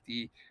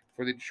safety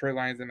for the Detroit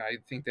Lions, and I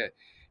think that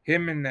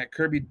him and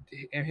Kirby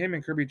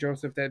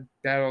Joseph, that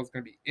battle is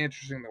going to be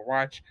interesting to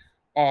watch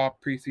all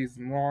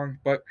preseason long.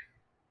 But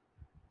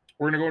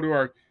we're going to go to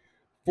our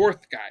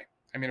fifth guy.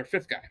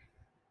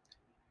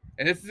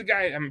 And this is a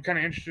guy I'm kind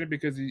of interested in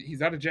because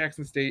he's out of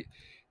Jackson State.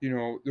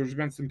 There's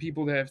been some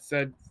people that have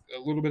said a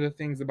little bit of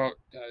things about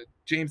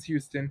James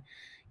Houston.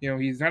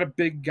 He's not a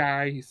big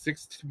guy. He's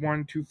 6'1",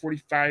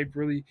 245,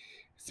 really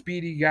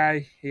speedy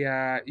guy.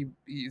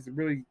 He's a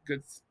really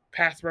good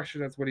pass rusher.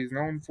 That's what he's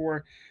known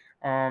for.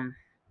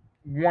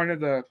 One of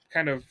the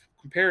kind of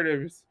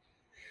comparatives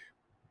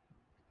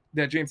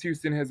that James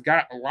Houston has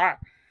got a lot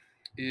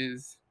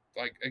is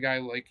like a guy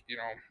like,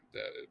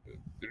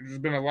 there's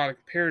been a lot of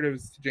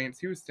comparatives to James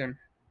Houston,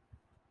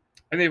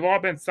 and they've all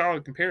been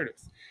solid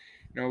comparatives.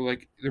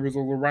 Like there was a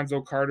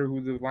Lorenzo Carter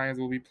who the Lions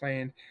will be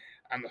playing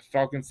on the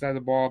Falcons side of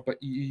the ball, but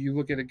you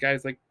look at the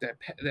guys like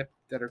that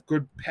are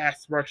good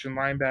pass rushing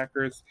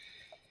linebackers,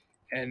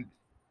 and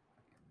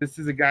this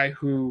is a guy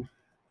who,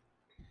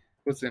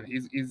 listen,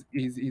 he's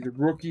a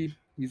rookie.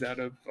 He's out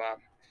of,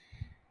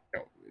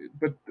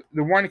 but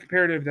the one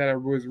comparative that I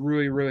was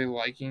really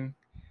liking,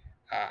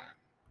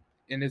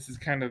 and this is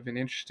kind of an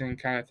interesting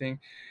kind of thing,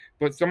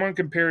 but someone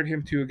compared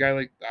him to a guy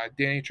like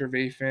Danny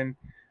Trevathan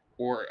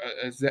or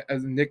as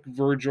Nick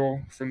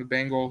Virgil from the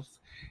Bengals,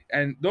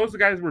 and those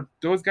guys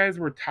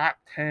were top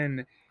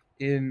 10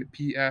 in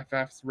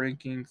PFF's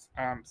rankings.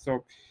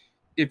 So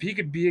if he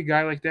could be a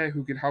guy like that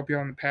who could help you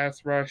on the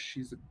pass rush,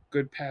 he's a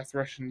good pass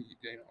rushing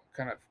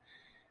kind of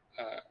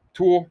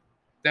tool.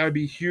 That would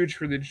be huge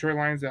for the Detroit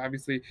Lions.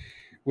 Obviously,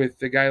 with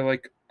the guy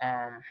like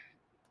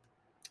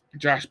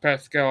Josh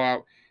Pascal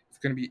out, it's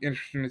going to be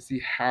interesting to see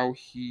how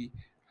he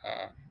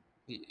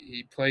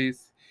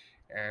plays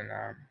and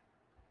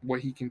what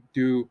he can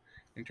do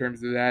in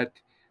terms of that.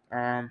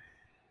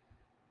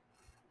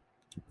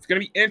 It's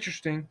going to be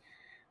interesting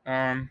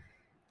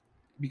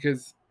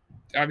because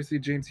obviously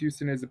James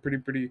Houston is a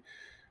pretty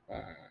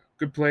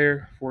good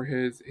player for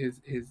his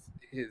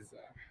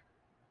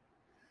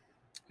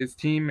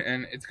team,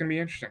 and it's going to be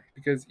interesting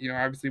because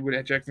obviously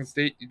at Jackson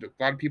State, a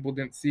lot of people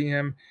didn't see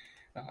him,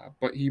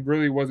 but he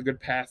really was a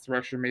good pass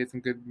rusher, made some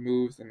good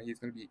moves, and he's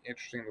going to be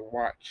interesting to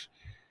watch.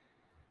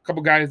 A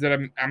couple guys that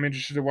I'm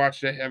interested to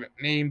watch that I haven't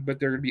named, but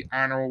they're going to be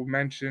honorable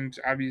mentioned.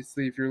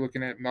 Obviously, if you're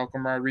looking at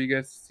Malcolm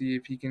Rodriguez, see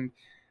if he can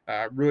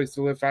really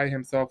solidify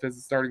himself as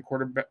a starting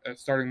quarterback,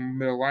 starting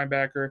middle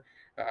linebacker.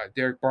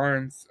 Derek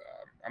Barnes.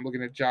 I'm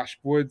looking at Josh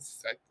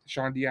Woods,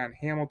 Sean Dion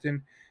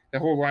Hamilton. The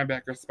whole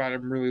linebacker spot,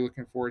 I'm really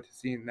looking forward to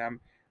seeing them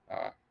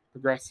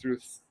progress through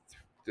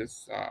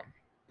this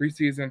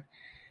preseason,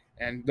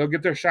 and they'll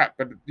get their shot.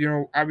 But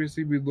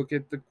obviously, we look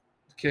at the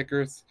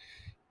kickers.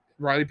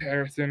 Riley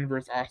Patterson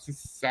versus Austin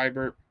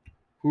Seibert.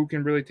 Who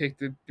can really take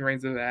the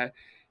reins of that?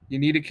 You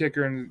need a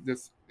kicker in the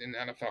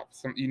NFL.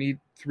 You need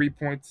 3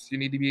 points. You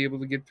need to be able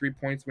to get 3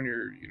 points when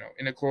you're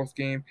in a close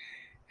game,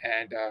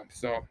 and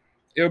so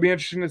it'll be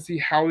interesting to see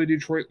how the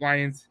Detroit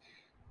Lions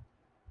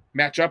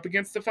match up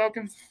against the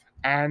Falcons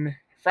on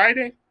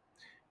Friday.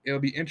 It'll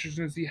be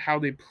interesting to see how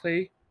they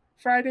play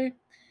Friday,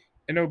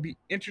 and it'll be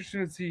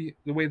interesting to see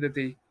the way that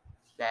they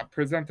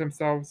present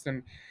themselves.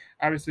 And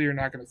obviously, you're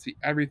not going to see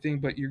everything,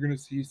 but you're going to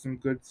see some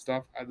good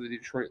stuff out of the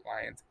Detroit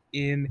Lions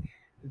in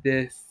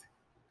this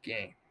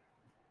game.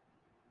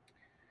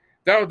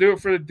 That'll do it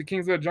for the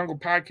Kings of the Jungle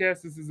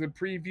podcast. This is a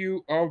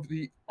preview of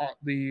the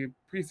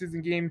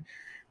preseason game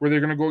where they're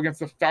going to go against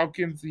the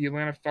Falcons. The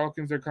Atlanta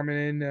Falcons are coming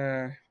in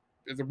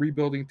as a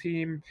rebuilding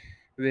team.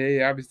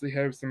 They obviously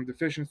have some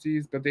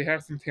deficiencies, but they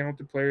have some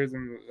talented players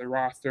in the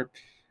roster,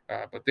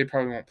 but they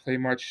probably won't play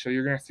much. So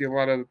you're going to see a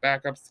lot of the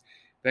backups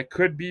that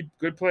could be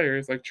good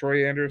players like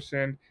Troy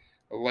Anderson,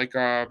 like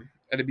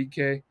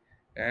Edebike,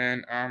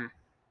 and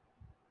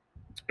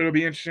it'll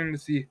be interesting to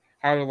see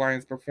how the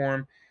Lions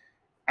perform.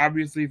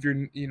 Obviously, if you're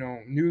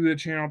new to the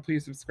channel,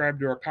 please subscribe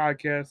to our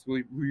podcast.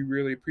 We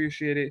really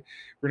appreciate it.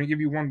 We're gonna give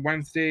you one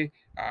Wednesday,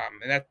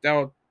 and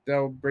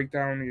that'll break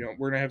down.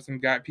 We're gonna have some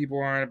people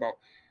on about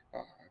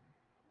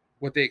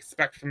what they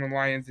expect from the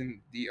Lions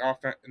in the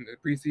offense in the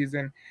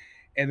preseason,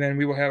 and then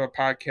we will have a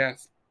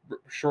podcast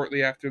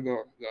shortly after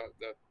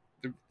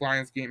the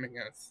Lions game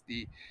against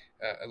the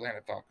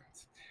Atlanta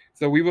Falcons.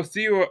 So we will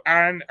see you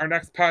on our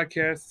next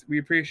podcast. We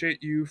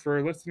appreciate you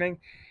for listening,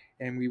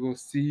 and we will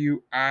see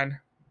you on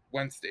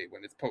Wednesday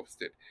when it's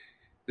posted.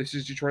 This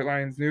is Detroit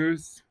Lions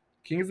News.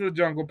 Kings of the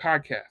Jungle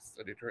podcast,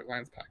 a Detroit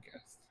Lions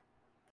podcast.